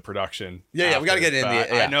send it to production. Yeah, we got to get in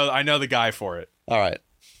the... I know the guy for it. All right.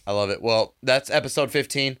 I love it. Well, that's episode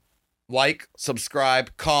 15. Like,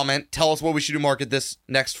 subscribe, comment. Tell us what we should do market this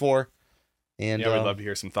next for. And we'd love to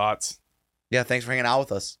hear some thoughts. Yeah, thanks for hanging out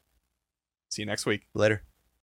with us. See you next week. Later.